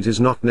forms it is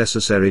not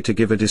necessary to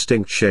give a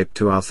distinct shape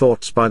to our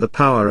thoughts by the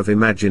power of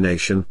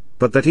imagination,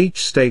 but that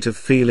each state of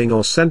feeling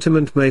or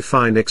sentiment may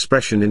find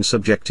expression in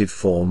subjective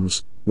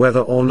forms,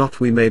 whether or not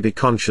we may be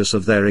conscious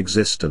of their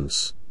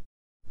existence.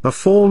 A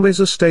form is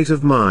a state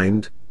of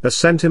mind, a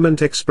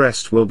sentiment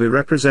expressed will be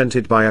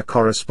represented by a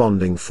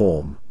corresponding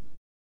form.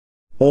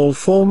 All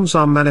forms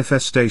are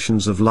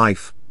manifestations of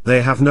life,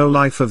 they have no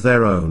life of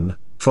their own,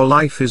 for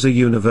life is a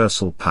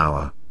universal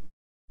power.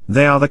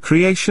 They are the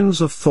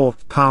creations of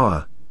thought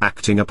power,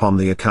 acting upon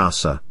the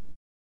akasa.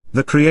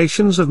 The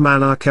creations of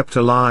man are kept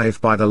alive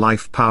by the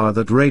life power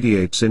that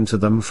radiates into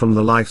them from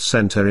the life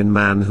center in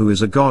man, who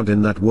is a god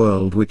in that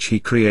world which he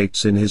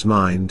creates in his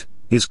mind,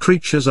 his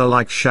creatures are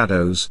like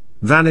shadows,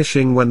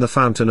 vanishing when the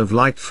fountain of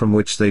light from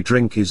which they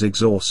drink is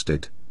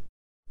exhausted.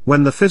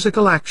 When the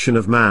physical action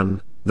of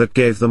man, that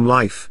gave them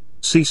life,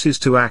 ceases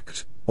to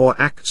act,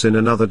 or acts in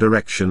another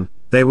direction,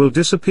 they will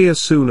disappear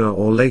sooner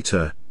or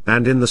later,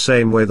 and in the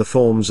same way the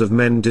forms of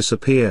men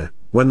disappear,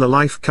 when the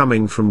life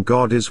coming from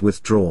God is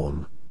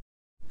withdrawn.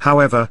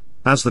 However,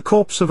 as the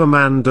corpse of a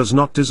man does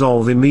not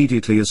dissolve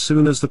immediately as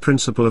soon as the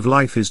principle of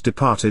life is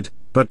departed,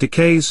 but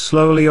decays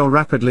slowly or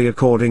rapidly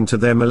according to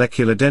their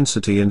molecular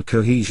density and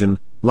cohesion,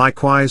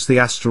 likewise the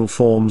astral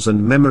forms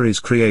and memories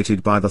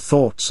created by the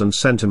thoughts and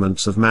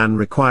sentiments of man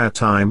require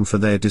time for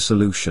their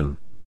dissolution.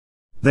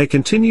 They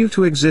continue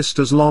to exist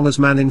as long as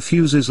man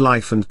infuses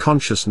life and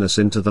consciousness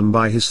into them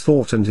by his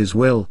thought and his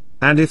will,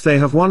 and if they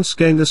have once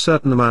gained a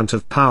certain amount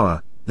of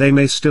power, they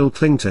may still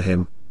cling to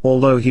him,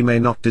 although he may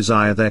not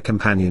desire their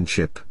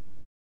companionship.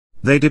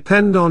 They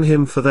depend on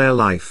him for their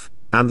life,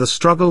 and the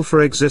struggle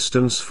for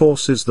existence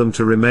forces them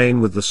to remain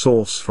with the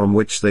source from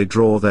which they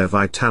draw their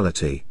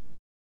vitality.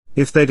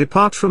 If they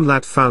depart from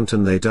that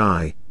fountain they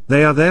die,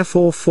 they are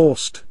therefore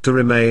forced to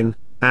remain,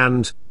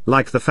 and,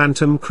 like the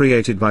phantom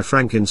created by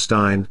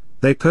Frankenstein,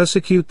 they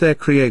persecute their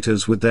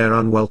creators with their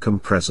unwelcome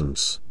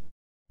presence.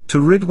 To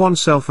rid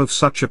oneself of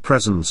such a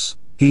presence,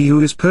 he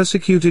who is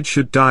persecuted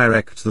should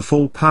direct the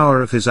full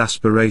power of his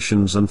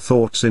aspirations and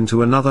thoughts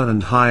into another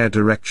and higher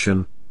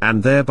direction,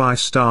 and thereby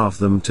starve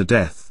them to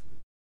death.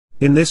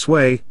 In this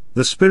way,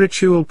 the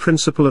spiritual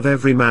principle of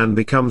every man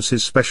becomes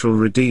his special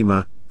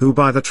redeemer, who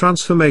by the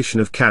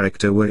transformation of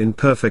character were in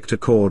perfect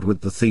accord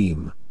with the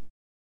theme.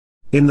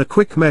 In the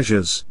quick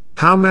measures,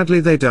 how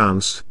madly they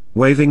dance,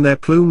 waving their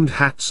plumed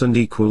hats and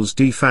equals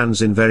D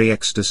fans in very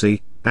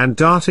ecstasy, and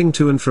darting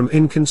to and from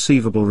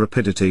inconceivable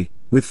rapidity,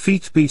 with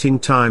feet beating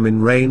time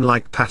in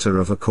rain-like patter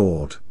of a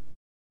chord.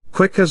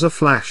 Quick as a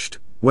flash,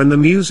 when the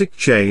music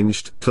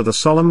changed to the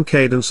solemn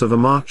cadence of a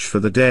march for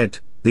the dead,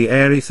 the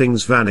airy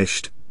things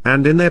vanished,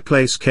 and in their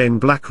place came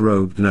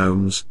black-robed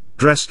gnomes,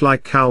 dressed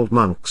like cowled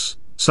monks,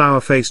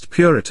 sour-faced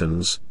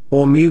Puritans,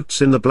 or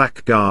mutes in the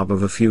black garb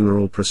of a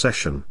funeral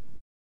procession.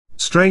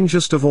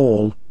 Strangest of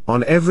all,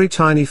 on every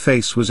tiny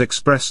face was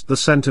expressed the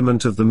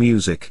sentiment of the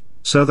music,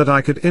 so that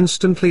I could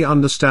instantly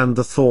understand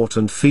the thought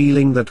and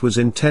feeling that was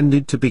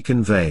intended to be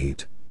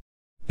conveyed.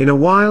 In a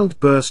wild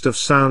burst of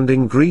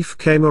sounding grief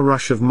came a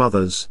rush of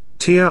mothers,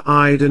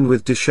 tear-eyed and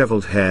with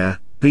dishevelled hair,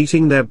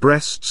 beating their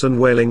breasts and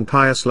wailing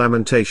pious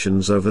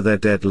lamentations over their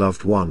dead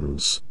loved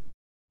ones.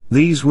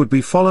 These would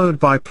be followed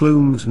by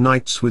plumed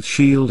knights with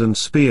shield and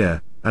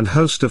spear, and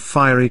host of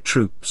fiery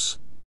troops.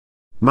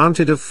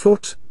 Mounted of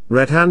foot,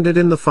 red-handed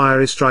in the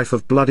fiery strife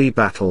of bloody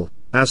battle,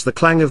 as the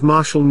clang of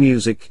martial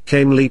music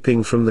came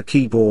leaping from the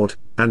keyboard,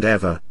 and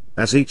ever,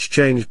 as each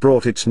change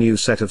brought its new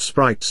set of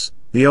sprites,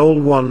 the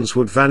old ones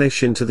would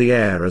vanish into the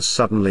air as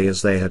suddenly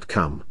as they had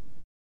come.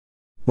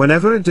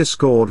 Whenever a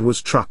discord was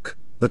struck,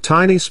 the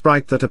tiny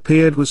sprite that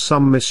appeared was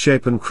some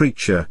misshapen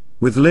creature,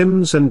 with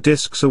limbs and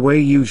discs away,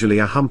 usually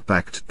a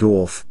humpbacked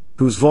dwarf,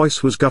 whose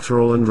voice was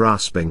guttural and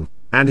rasping,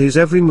 and his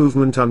every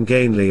movement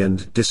ungainly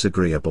and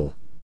disagreeable.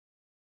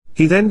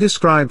 He then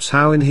describes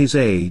how in his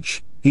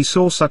age, he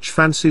saw such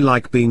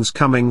fancy-like beings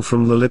coming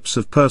from the lips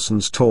of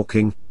persons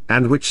talking,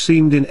 and which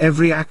seemed in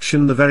every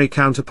action the very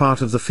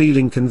counterpart of the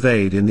feeling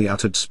conveyed in the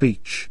uttered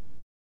speech.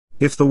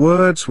 If the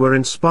words were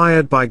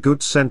inspired by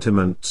good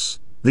sentiments,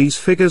 these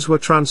figures were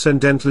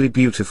transcendently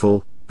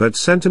beautiful, but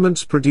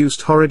sentiments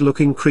produced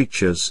horrid-looking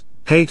creatures,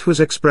 hate was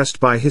expressed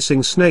by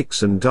hissing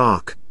snakes and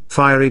dark,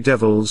 fiery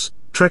devils,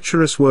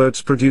 treacherous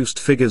words produced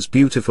figures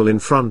beautiful in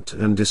front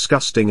and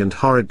disgusting and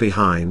horrid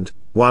behind,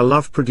 while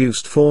love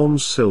produced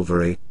forms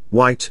silvery,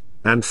 white,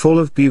 and full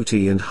of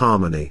beauty and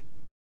harmony.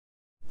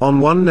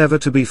 On one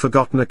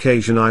never-to-be-forgotten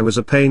occasion I was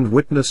a pained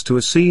witness to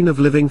a scene of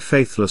living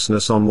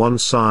faithlessness on one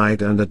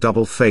side and a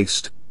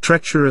double-faced,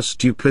 treacherous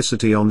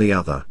duplicity on the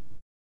other.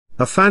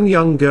 A fan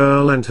young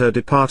girl and her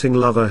departing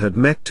lover had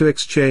met to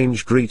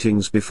exchange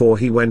greetings before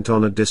he went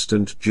on a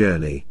distant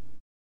journey.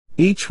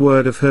 Each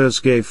word of hers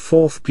gave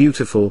forth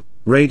beautiful,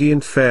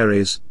 radiant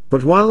fairies,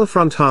 but while the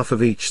front half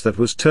of each that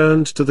was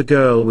turned to the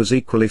girl was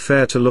equally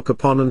fair to look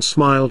upon and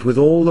smiled with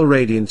all the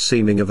radiant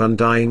seeming of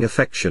undying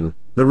affection,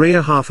 the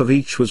rear half of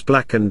each was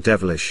black and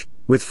devilish,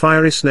 with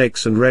fiery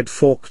snakes and red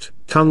forked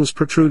tongues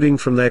protruding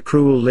from their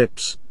cruel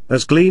lips,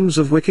 as gleams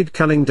of wicked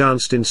cunning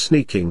danced in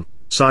sneaking,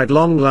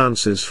 sidelong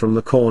glances from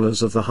the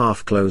corners of the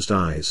half-closed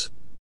eyes.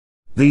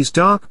 These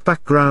dark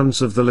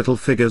backgrounds of the little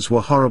figures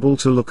were horrible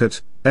to look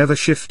at, ever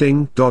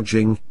shifting,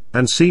 dodging,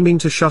 and seeming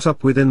to shut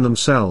up within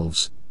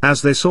themselves,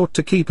 as they sought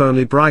to keep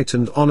only bright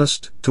and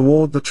honest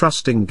toward the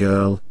trusting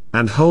girl,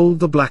 and hold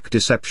the black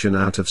deception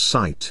out of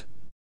sight.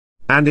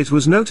 And it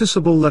was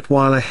noticeable that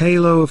while a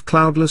halo of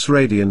cloudless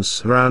radiance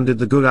surrounded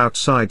the good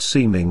outside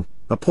seeming,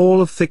 a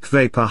pall of thick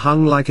vapor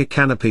hung like a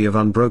canopy of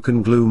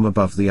unbroken gloom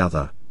above the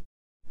other.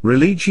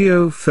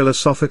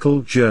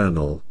 Religio-Philosophical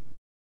Journal.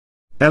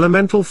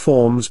 Elemental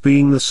forms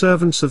being the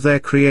servants of their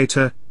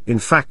creator, in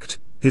fact,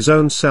 his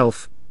own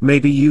self, may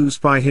be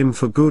used by him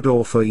for good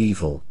or for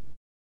evil.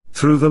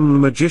 Through them the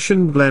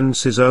magician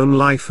blends his own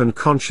life and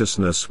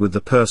consciousness with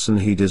the person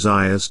he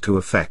desires to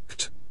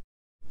affect.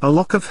 A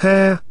lock of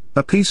hair,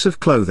 a piece of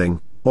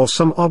clothing, or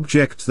some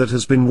object that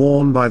has been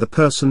worn by the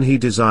person he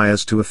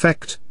desires to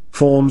affect,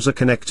 forms a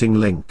connecting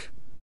link.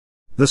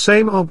 The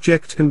same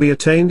object can be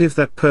attained if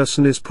that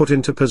person is put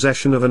into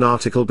possession of an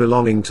article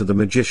belonging to the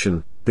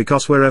magician,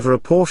 because wherever a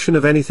portion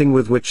of anything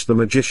with which the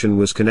magician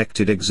was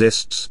connected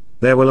exists,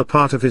 there will a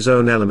part of his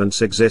own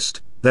elements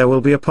exist, there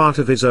will be a part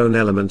of his own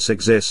elements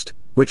exist,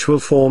 which will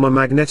form a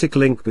magnetic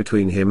link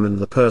between him and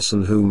the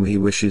person whom he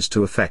wishes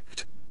to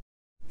affect.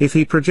 If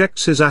he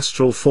projects his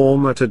astral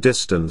form at a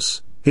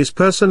distance, his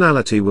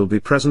personality will be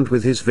present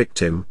with his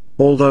victim,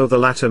 although the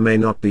latter may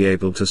not be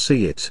able to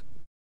see it.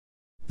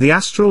 The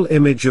astral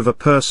image of a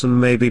person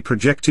may be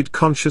projected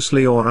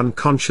consciously or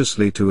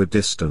unconsciously to a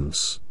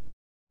distance.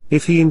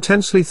 If he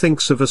intensely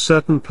thinks of a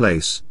certain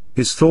place,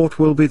 his thought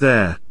will be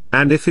there,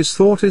 and if his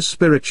thought is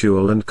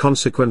spiritual and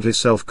consequently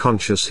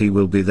self-conscious, he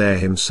will be there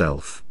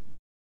himself.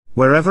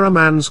 Wherever a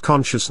man's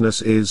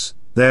consciousness is,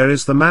 there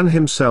is the man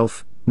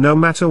himself, no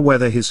matter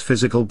whether his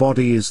physical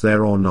body is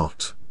there or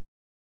not.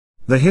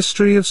 The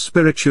history of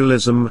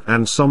spiritualism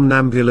and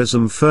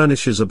somnambulism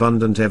furnishes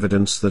abundant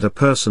evidence that a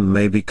person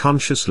may be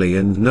consciously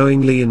and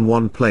knowingly in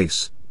one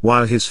place,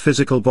 while his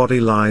physical body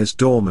lies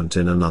dormant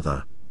in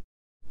another.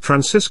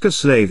 Franciscus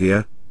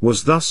Xavier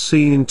was thus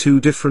seen in two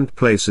different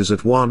places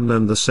at one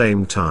and the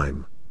same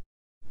time.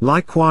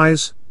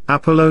 Likewise,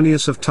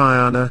 Apollonius of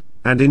Tyana,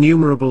 and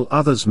innumerable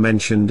others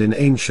mentioned in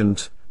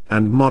ancient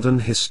and modern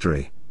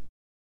history.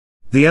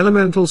 The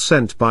elemental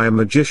sent by a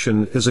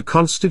magician is a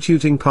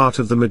constituting part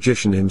of the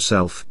magician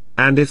himself,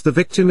 and if the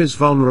victim is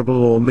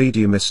vulnerable or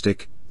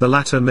mediumistic, the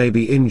latter may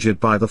be injured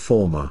by the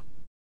former.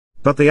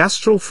 But the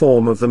astral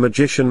form of the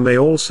magician may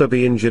also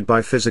be injured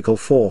by physical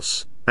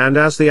force, and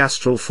as the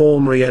astral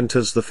form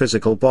re-enters the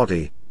physical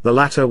body, the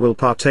latter will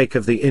partake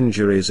of the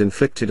injuries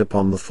inflicted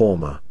upon the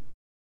former.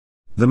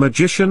 The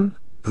magician,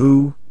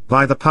 who,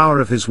 by the power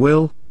of his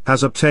will,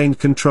 has obtained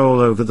control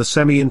over the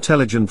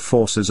semi-intelligent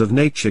forces of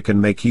nature, can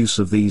make use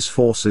of these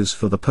forces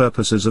for the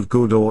purposes of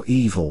good or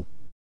evil.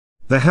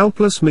 The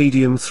helpless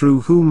medium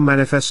through whom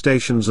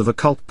manifestations of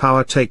occult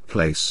power take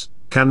place,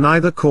 can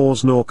neither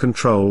cause nor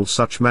control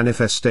such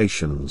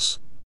manifestations.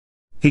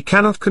 He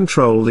cannot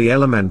control the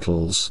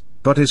elementals,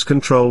 but is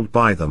controlled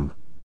by them.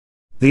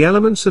 The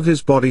elements of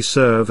his body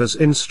serve as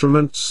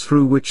instruments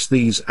through which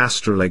these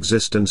astral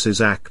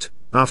existences act,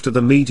 after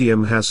the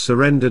medium has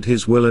surrendered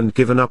his will and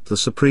given up the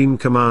supreme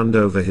command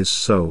over his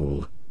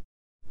soul.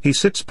 He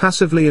sits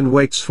passively and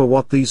waits for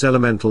what these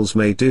elementals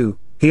may do.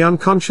 He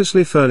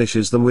unconsciously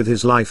furnishes them with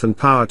his life and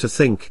power to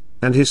think,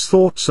 and his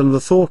thoughts and the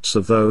thoughts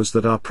of those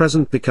that are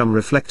present become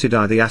reflected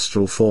by the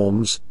astral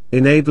forms,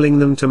 enabling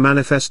them to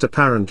manifest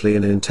apparently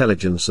an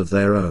intelligence of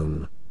their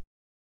own.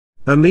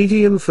 A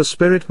medium for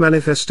spirit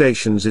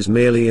manifestations is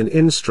merely an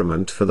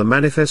instrument for the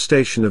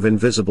manifestation of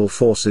invisible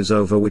forces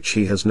over which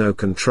he has no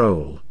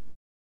control.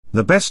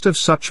 The best of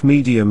such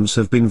mediums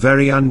have been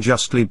very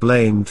unjustly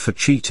blamed for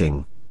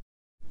cheating.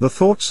 The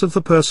thoughts of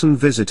the person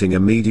visiting a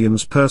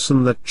medium's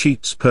person that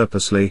cheats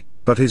purposely,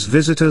 but his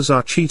visitors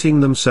are cheating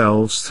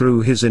themselves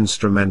through his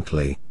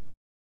instrumentally.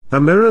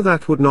 A mirror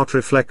that would not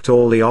reflect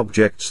all the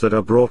objects that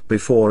are brought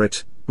before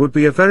it, would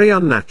be a very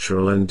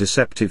unnatural and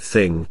deceptive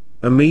thing.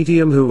 A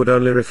medium who would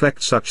only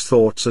reflect such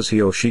thoughts as he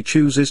or she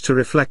chooses to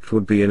reflect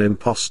would be an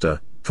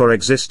impostor, for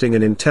existing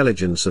an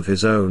intelligence of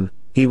his own,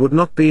 he would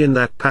not be in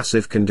that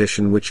passive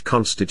condition which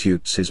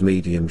constitutes his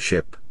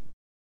mediumship.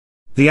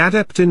 The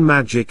adept in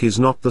magic is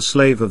not the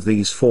slave of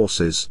these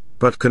forces,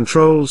 but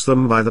controls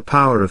them by the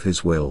power of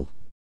his will.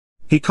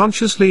 He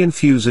consciously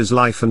infuses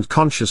life and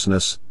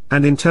consciousness,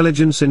 and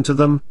intelligence into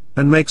them,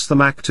 and makes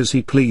them act as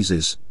he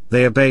pleases.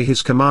 They obey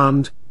his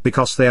command,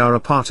 because they are a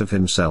part of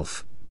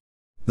himself.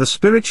 The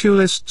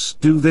spiritualists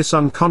do this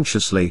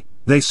unconsciously.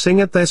 They sing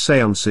at their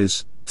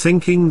seances,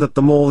 thinking that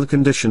the more the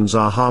conditions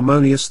are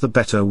harmonious, the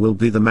better will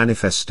be the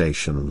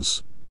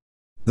manifestations.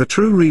 The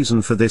true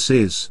reason for this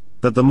is,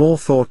 that the more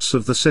thoughts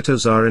of the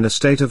sitters are in a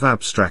state of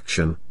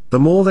abstraction, the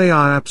more they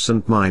are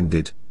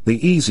absent-minded,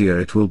 the easier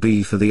it will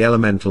be for the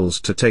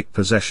elementals to take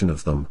possession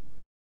of them.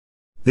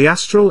 The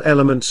astral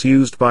elements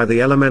used by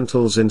the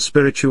elementals in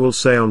spiritual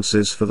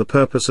seances for the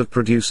purpose of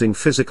producing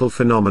physical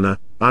phenomena,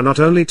 are not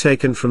only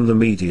taken from the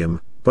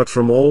medium, but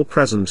from all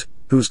present,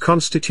 whose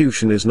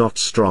constitution is not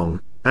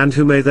strong, and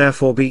who may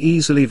therefore be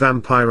easily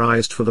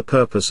vampirized for the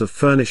purpose of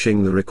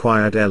furnishing the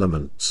required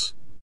elements.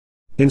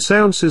 In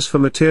seances for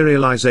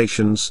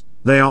materializations,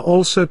 they are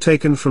also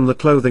taken from the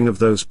clothing of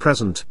those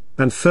present,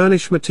 and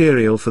furnish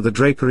material for the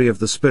drapery of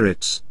the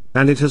spirits,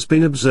 and it has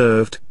been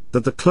observed,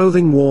 that the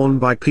clothing worn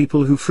by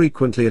people who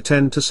frequently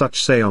attend to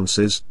such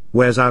seances,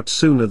 wears out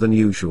sooner than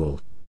usual.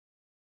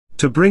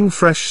 To bring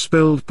fresh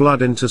spilled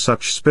blood into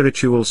such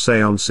spiritual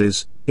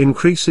seances,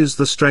 increases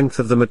the strength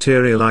of the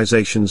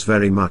materializations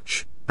very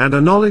much, and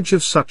a knowledge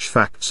of such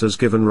facts has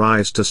given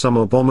rise to some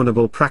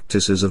abominable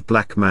practices of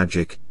black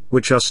magic,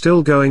 which are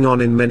still going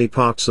on in many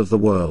parts of the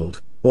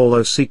world,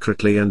 although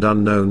secretly and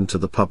unknown to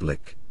the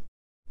public.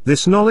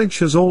 This knowledge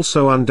has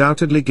also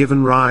undoubtedly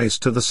given rise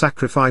to the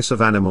sacrifice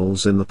of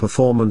animals in the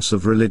performance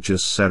of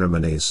religious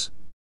ceremonies.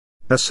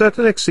 A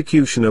certain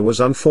executioner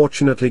was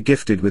unfortunately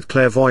gifted with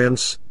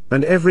clairvoyance,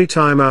 and every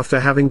time after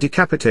having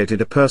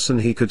decapitated a person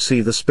he could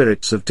see the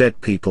spirits of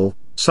dead people,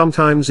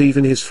 sometimes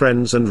even his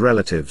friends and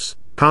relatives,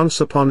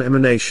 pounce upon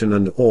emanation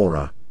and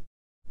aura.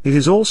 It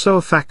is also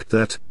a fact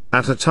that,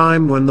 at a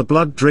time when the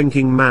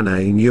blood-drinking mania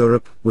in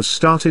Europe was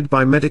started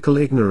by medical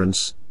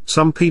ignorance,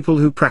 some people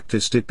who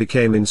practiced it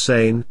became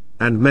insane,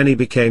 and many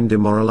became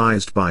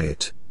demoralized by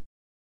it.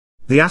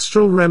 The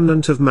astral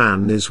remnant of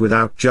man is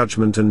without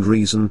judgment and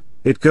reason,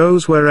 it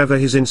goes wherever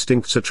his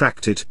instincts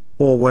attract it,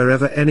 or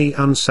wherever any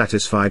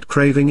unsatisfied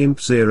craving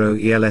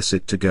impels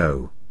it to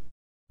go.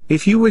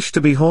 If you wish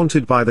to be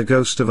haunted by the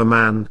ghost of a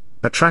man,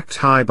 attract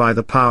high by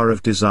the power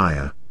of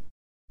desire.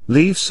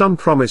 Leave some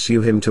promise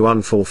you him to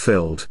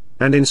unfulfilled,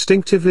 and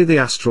instinctively the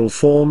astral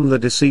form the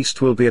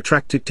deceased will be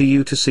attracted to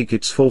you to seek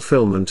its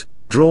fulfillment,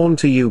 drawn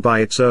to you by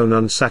its own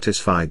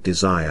unsatisfied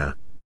desire.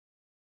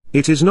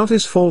 It is not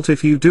his fault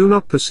if you do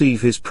not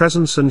perceive his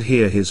presence and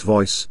hear his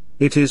voice,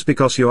 it is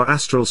because your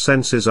astral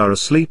senses are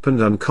asleep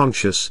and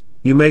unconscious.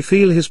 You may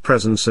feel his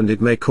presence and it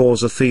may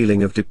cause a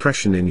feeling of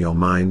depression in your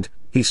mind.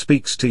 He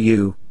speaks to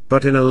you,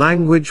 but in a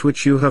language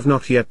which you have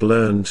not yet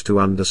learned to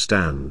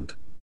understand.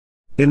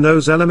 In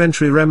those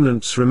elementary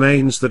remnants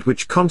remains that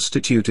which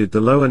constituted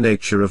the lower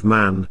nature of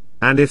man,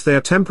 and if they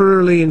are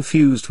temporarily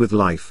infused with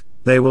life,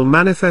 they will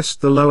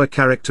manifest the lower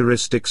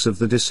characteristics of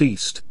the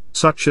deceased,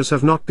 such as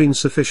have not been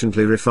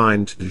sufficiently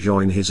refined to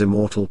join his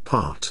immortal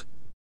part.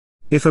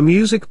 If a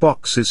music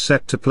box is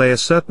set to play a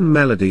certain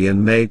melody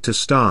and made to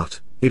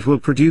start, it will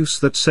produce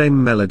that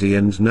same melody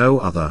and no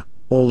other,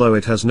 although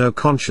it has no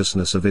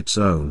consciousness of its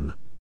own.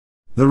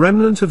 The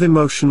remnant of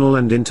emotional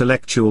and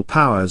intellectual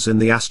powers in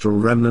the astral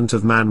remnant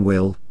of man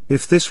will,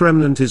 if this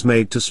remnant is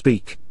made to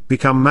speak,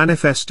 become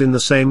manifest in the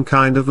same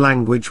kind of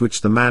language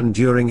which the man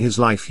during his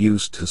life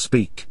used to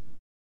speak.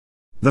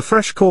 The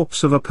fresh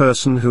corpse of a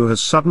person who has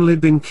suddenly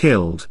been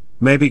killed,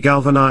 may be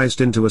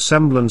galvanized into a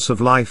semblance of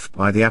life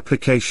by the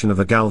application of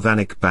a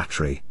galvanic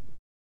battery.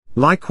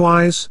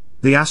 Likewise,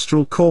 the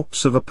astral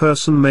corpse of a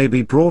person may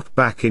be brought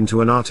back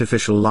into an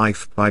artificial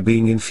life by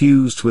being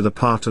infused with a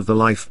part of the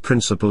life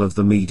principle of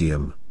the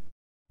medium.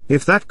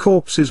 If that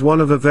corpse is one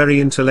of a very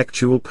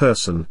intellectual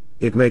person,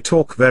 it may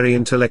talk very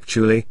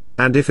intellectually,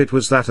 and if it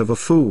was that of a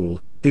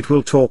fool, it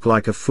will talk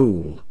like a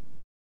fool.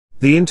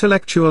 The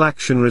intellectual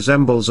action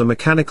resembles a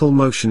mechanical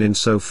motion in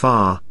so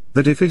far,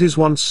 that if it is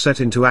once set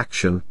into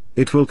action,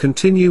 it will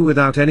continue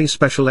without any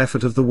special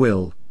effort of the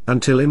will,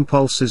 until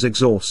impulse is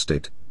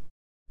exhausted.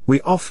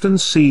 We often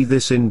see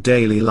this in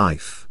daily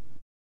life.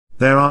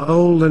 There are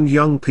old and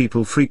young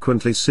people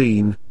frequently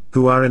seen,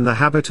 who are in the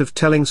habit of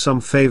telling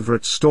some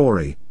favorite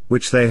story,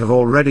 which they have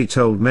already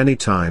told many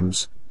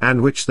times,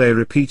 and which they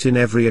repeat in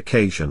every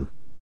occasion.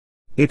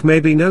 It may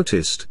be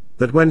noticed,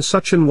 that when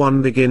such an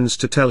one begins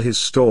to tell his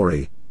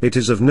story, it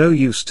is of no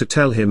use to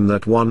tell him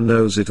that one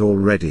knows it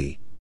already.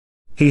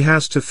 He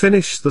has to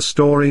finish the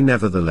story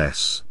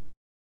nevertheless.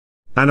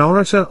 An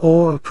orator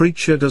or a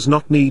preacher does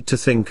not need to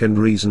think and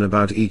reason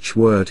about each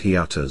word he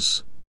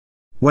utters.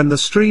 When the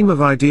stream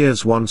of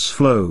ideas once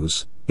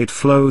flows, it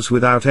flows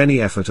without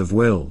any effort of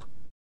will.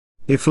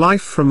 If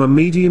life from a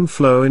medium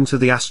flow into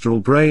the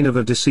astral brain of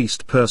a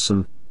deceased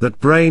person, that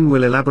brain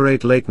will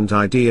elaborate latent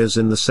ideas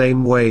in the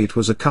same way it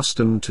was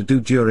accustomed to do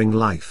during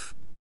life.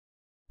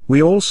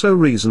 We also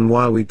reason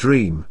while we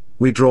dream,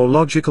 we draw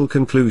logical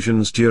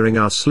conclusions during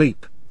our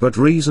sleep, but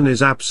reason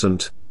is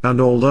absent, and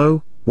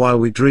although, while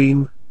we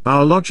dream,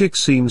 our logic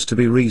seems to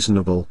be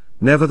reasonable,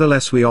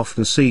 nevertheless we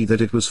often see that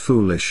it was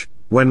foolish,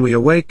 when we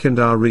awake and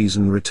our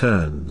reason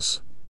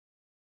returns.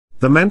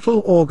 The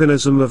mental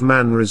organism of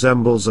man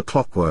resembles a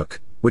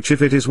clockwork, which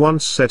if it is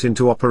once set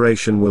into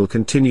operation will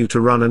continue to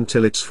run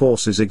until its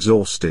force is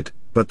exhausted,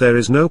 but there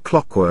is no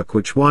clockwork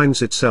which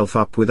winds itself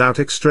up without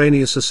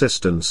extraneous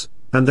assistance,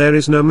 and there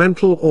is no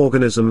mental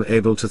organism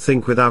able to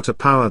think without a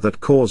power that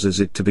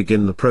causes it to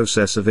begin the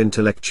process of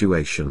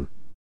intellectuation.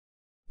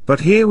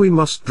 But here we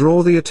must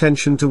draw the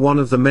attention to one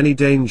of the many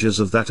dangers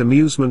of that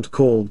amusement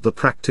called the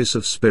practice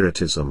of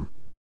spiritism.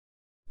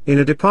 In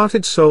a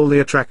departed soul the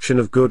attraction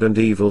of good and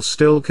evil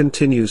still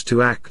continues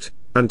to act,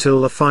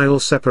 until the final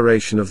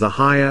separation of the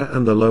higher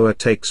and the lower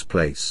takes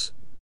place.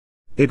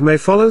 It may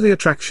follow the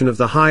attraction of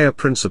the higher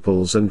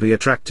principles and be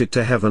attracted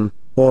to heaven,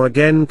 or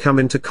again come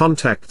into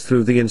contact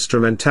through the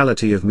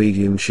instrumentality of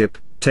mediumship,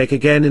 take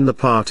again in the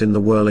part in the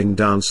whirling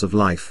dance of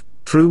life,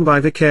 through by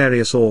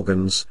vicarious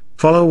organs,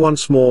 follow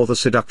once more the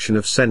seduction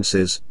of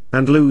senses,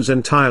 and lose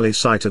entirely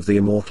sight of the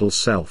immortal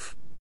self.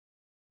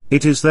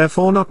 It is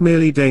therefore not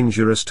merely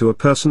dangerous to a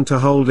person to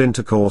hold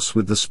intercourse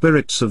with the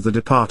spirits of the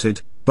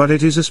departed, but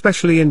it is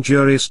especially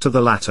injurious to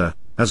the latter,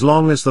 as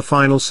long as the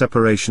final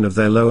separation of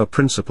their lower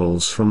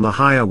principles from the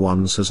higher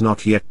ones has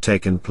not yet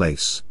taken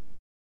place.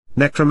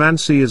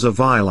 Necromancy is a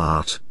vile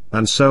art,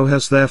 and so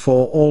has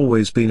therefore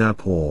always been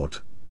abhorred.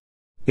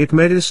 It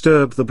may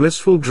disturb the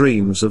blissful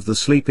dreams of the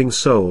sleeping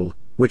soul,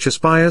 which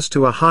aspires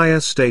to a higher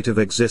state of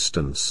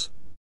existence.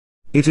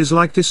 It is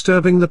like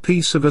disturbing the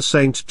peace of a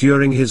saint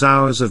during his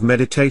hours of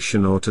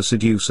meditation or to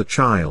seduce a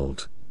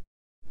child.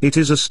 It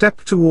is a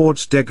step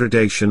towards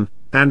degradation,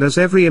 and as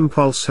every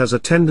impulse has a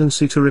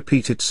tendency to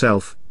repeat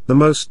itself, the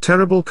most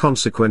terrible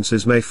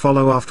consequences may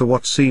follow after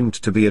what seemed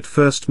to be at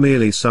first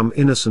merely some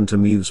innocent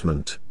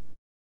amusement.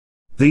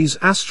 These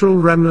astral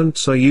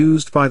remnants are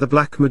used by the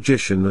black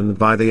magician and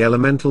by the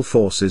elemental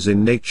forces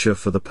in nature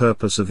for the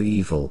purpose of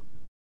evil.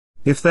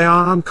 If they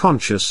are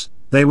unconscious,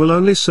 they will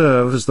only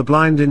serve as the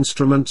blind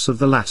instruments of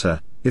the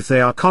latter. If they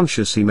are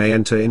conscious, he may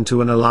enter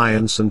into an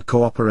alliance and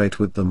cooperate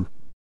with them.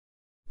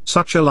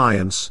 Such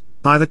alliance,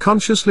 either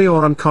consciously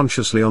or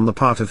unconsciously on the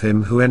part of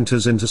him who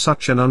enters into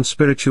such an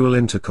unspiritual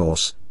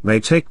intercourse, may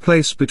take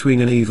place between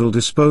an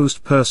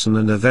evil-disposed person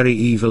and a very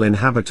evil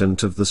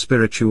inhabitant of the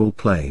spiritual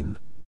plane.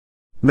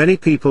 Many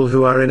people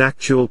who are in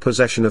actual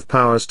possession of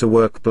powers to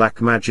work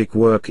black magic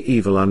work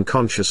evil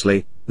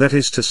unconsciously, that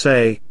is to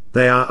say,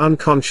 they are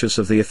unconscious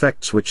of the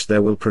effects which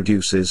their will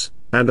produces,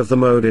 and of the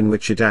mode in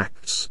which it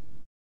acts.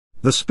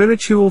 The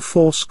spiritual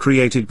force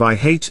created by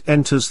hate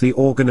enters the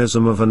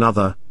organism of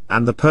another,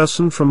 and the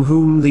person from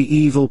whom the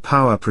evil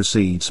power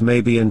proceeds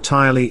may be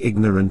entirely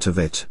ignorant of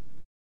it.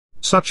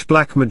 Such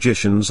black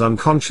magicians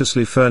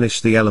unconsciously furnish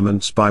the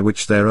elements by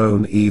which their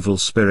own evil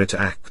spirit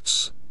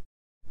acts.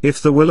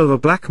 If the will of a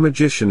black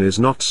magician is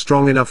not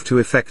strong enough to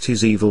effect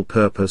his evil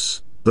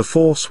purpose, the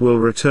force will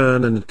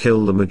return and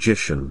kill the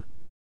magician.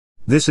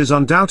 This is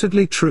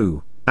undoubtedly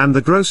true, and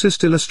the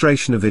grossest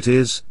illustration of it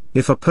is,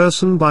 if a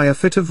person by a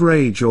fit of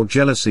rage or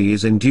jealousy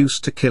is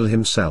induced to kill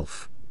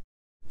himself.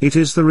 It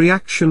is the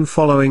reaction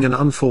following an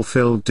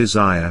unfulfilled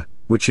desire,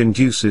 which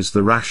induces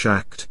the rash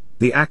act.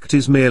 The act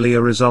is merely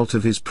a result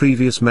of his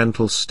previous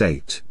mental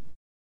state.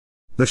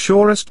 The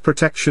surest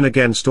protection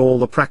against all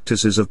the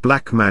practices of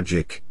black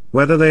magic,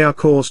 whether they are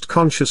caused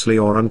consciously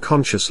or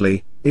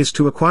unconsciously, is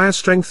to acquire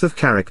strength of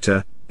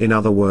character, in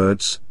other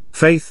words,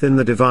 faith in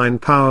the divine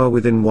power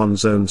within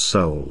one's own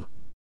soul.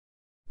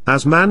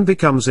 As man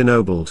becomes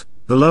ennobled,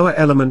 the lower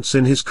elements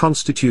in his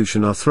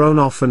constitution are thrown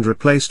off and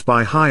replaced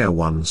by higher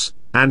ones,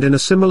 and in a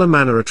similar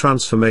manner a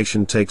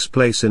transformation takes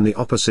place in the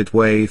opposite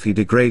way if he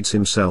degrades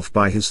himself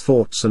by his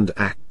thoughts and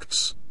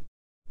acts.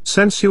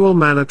 Sensual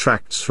man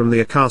attracts from the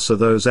akasa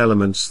those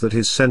elements that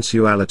his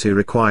sensuality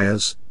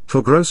requires,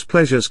 for gross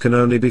pleasures can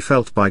only be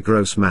felt by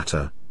gross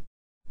matter.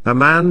 A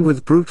man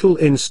with brutal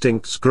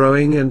instincts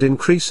growing and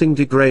increasing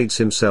degrades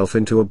himself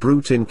into a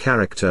brute in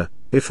character,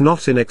 if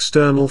not in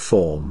external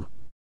form.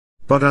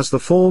 But as the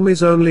form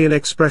is only an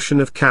expression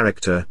of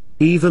character,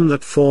 even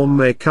that form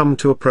may come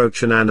to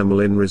approach an animal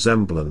in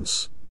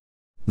resemblance.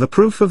 The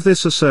proof of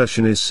this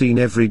assertion is seen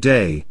every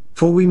day,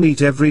 for we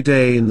meet every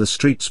day in the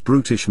streets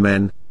brutish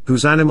men,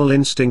 whose animal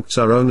instincts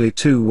are only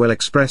too well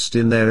expressed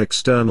in their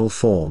external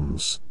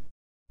forms.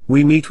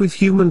 We meet with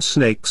human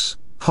snakes,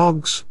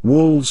 hogs,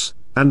 wolves,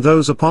 and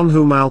those upon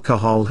whom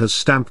alcohol has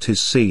stamped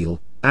his seal,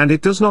 and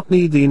it does not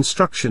need the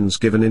instructions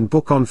given in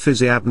Book on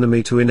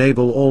Physiognomy to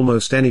enable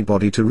almost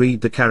anybody to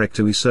read the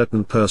character we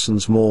certain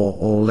persons more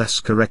or less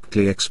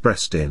correctly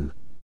expressed in.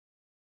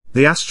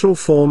 The astral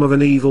form of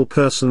an evil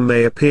person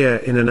may appear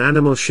in an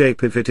animal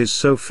shape if it is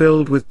so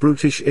filled with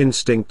brutish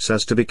instincts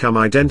as to become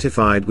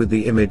identified with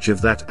the image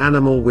of that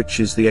animal which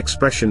is the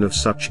expression of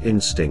such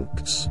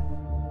instincts.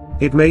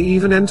 It may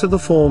even enter the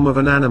form of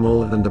an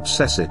animal and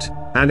obsess it,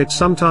 and it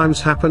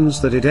sometimes happens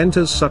that it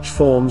enters such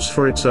forms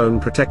for its own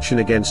protection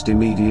against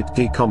immediate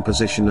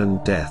decomposition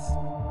and death.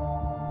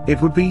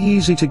 It would be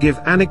easy to give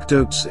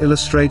anecdotes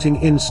illustrating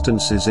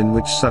instances in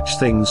which such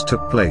things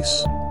took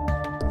place.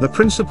 The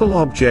principal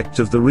object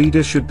of the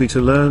reader should be to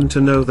learn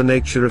to know the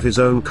nature of his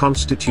own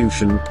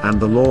constitution and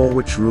the law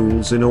which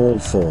rules in all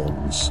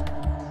forms.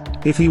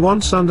 If he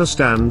once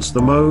understands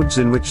the modes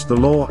in which the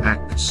law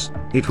acts,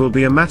 it will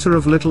be a matter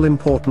of little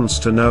importance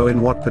to know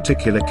in what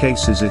particular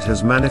cases it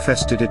has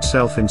manifested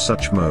itself in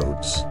such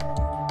modes.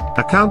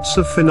 Accounts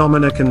of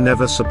phenomena can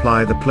never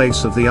supply the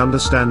place of the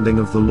understanding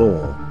of the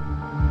law.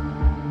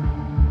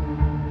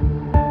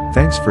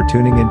 Thanks for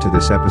tuning into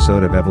this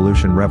episode of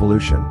Evolution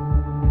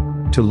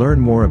Revolution. To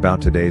learn more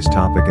about today's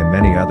topic and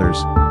many others,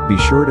 be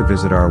sure to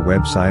visit our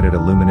website at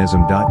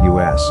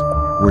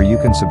illuminism.us, where you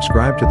can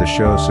subscribe to the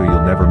show so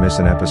you'll never miss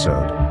an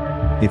episode.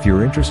 If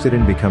you're interested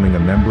in becoming a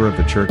member of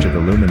the Church of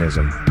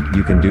Illuminism,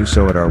 you can do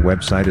so at our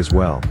website as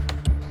well.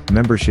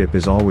 Membership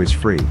is always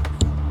free.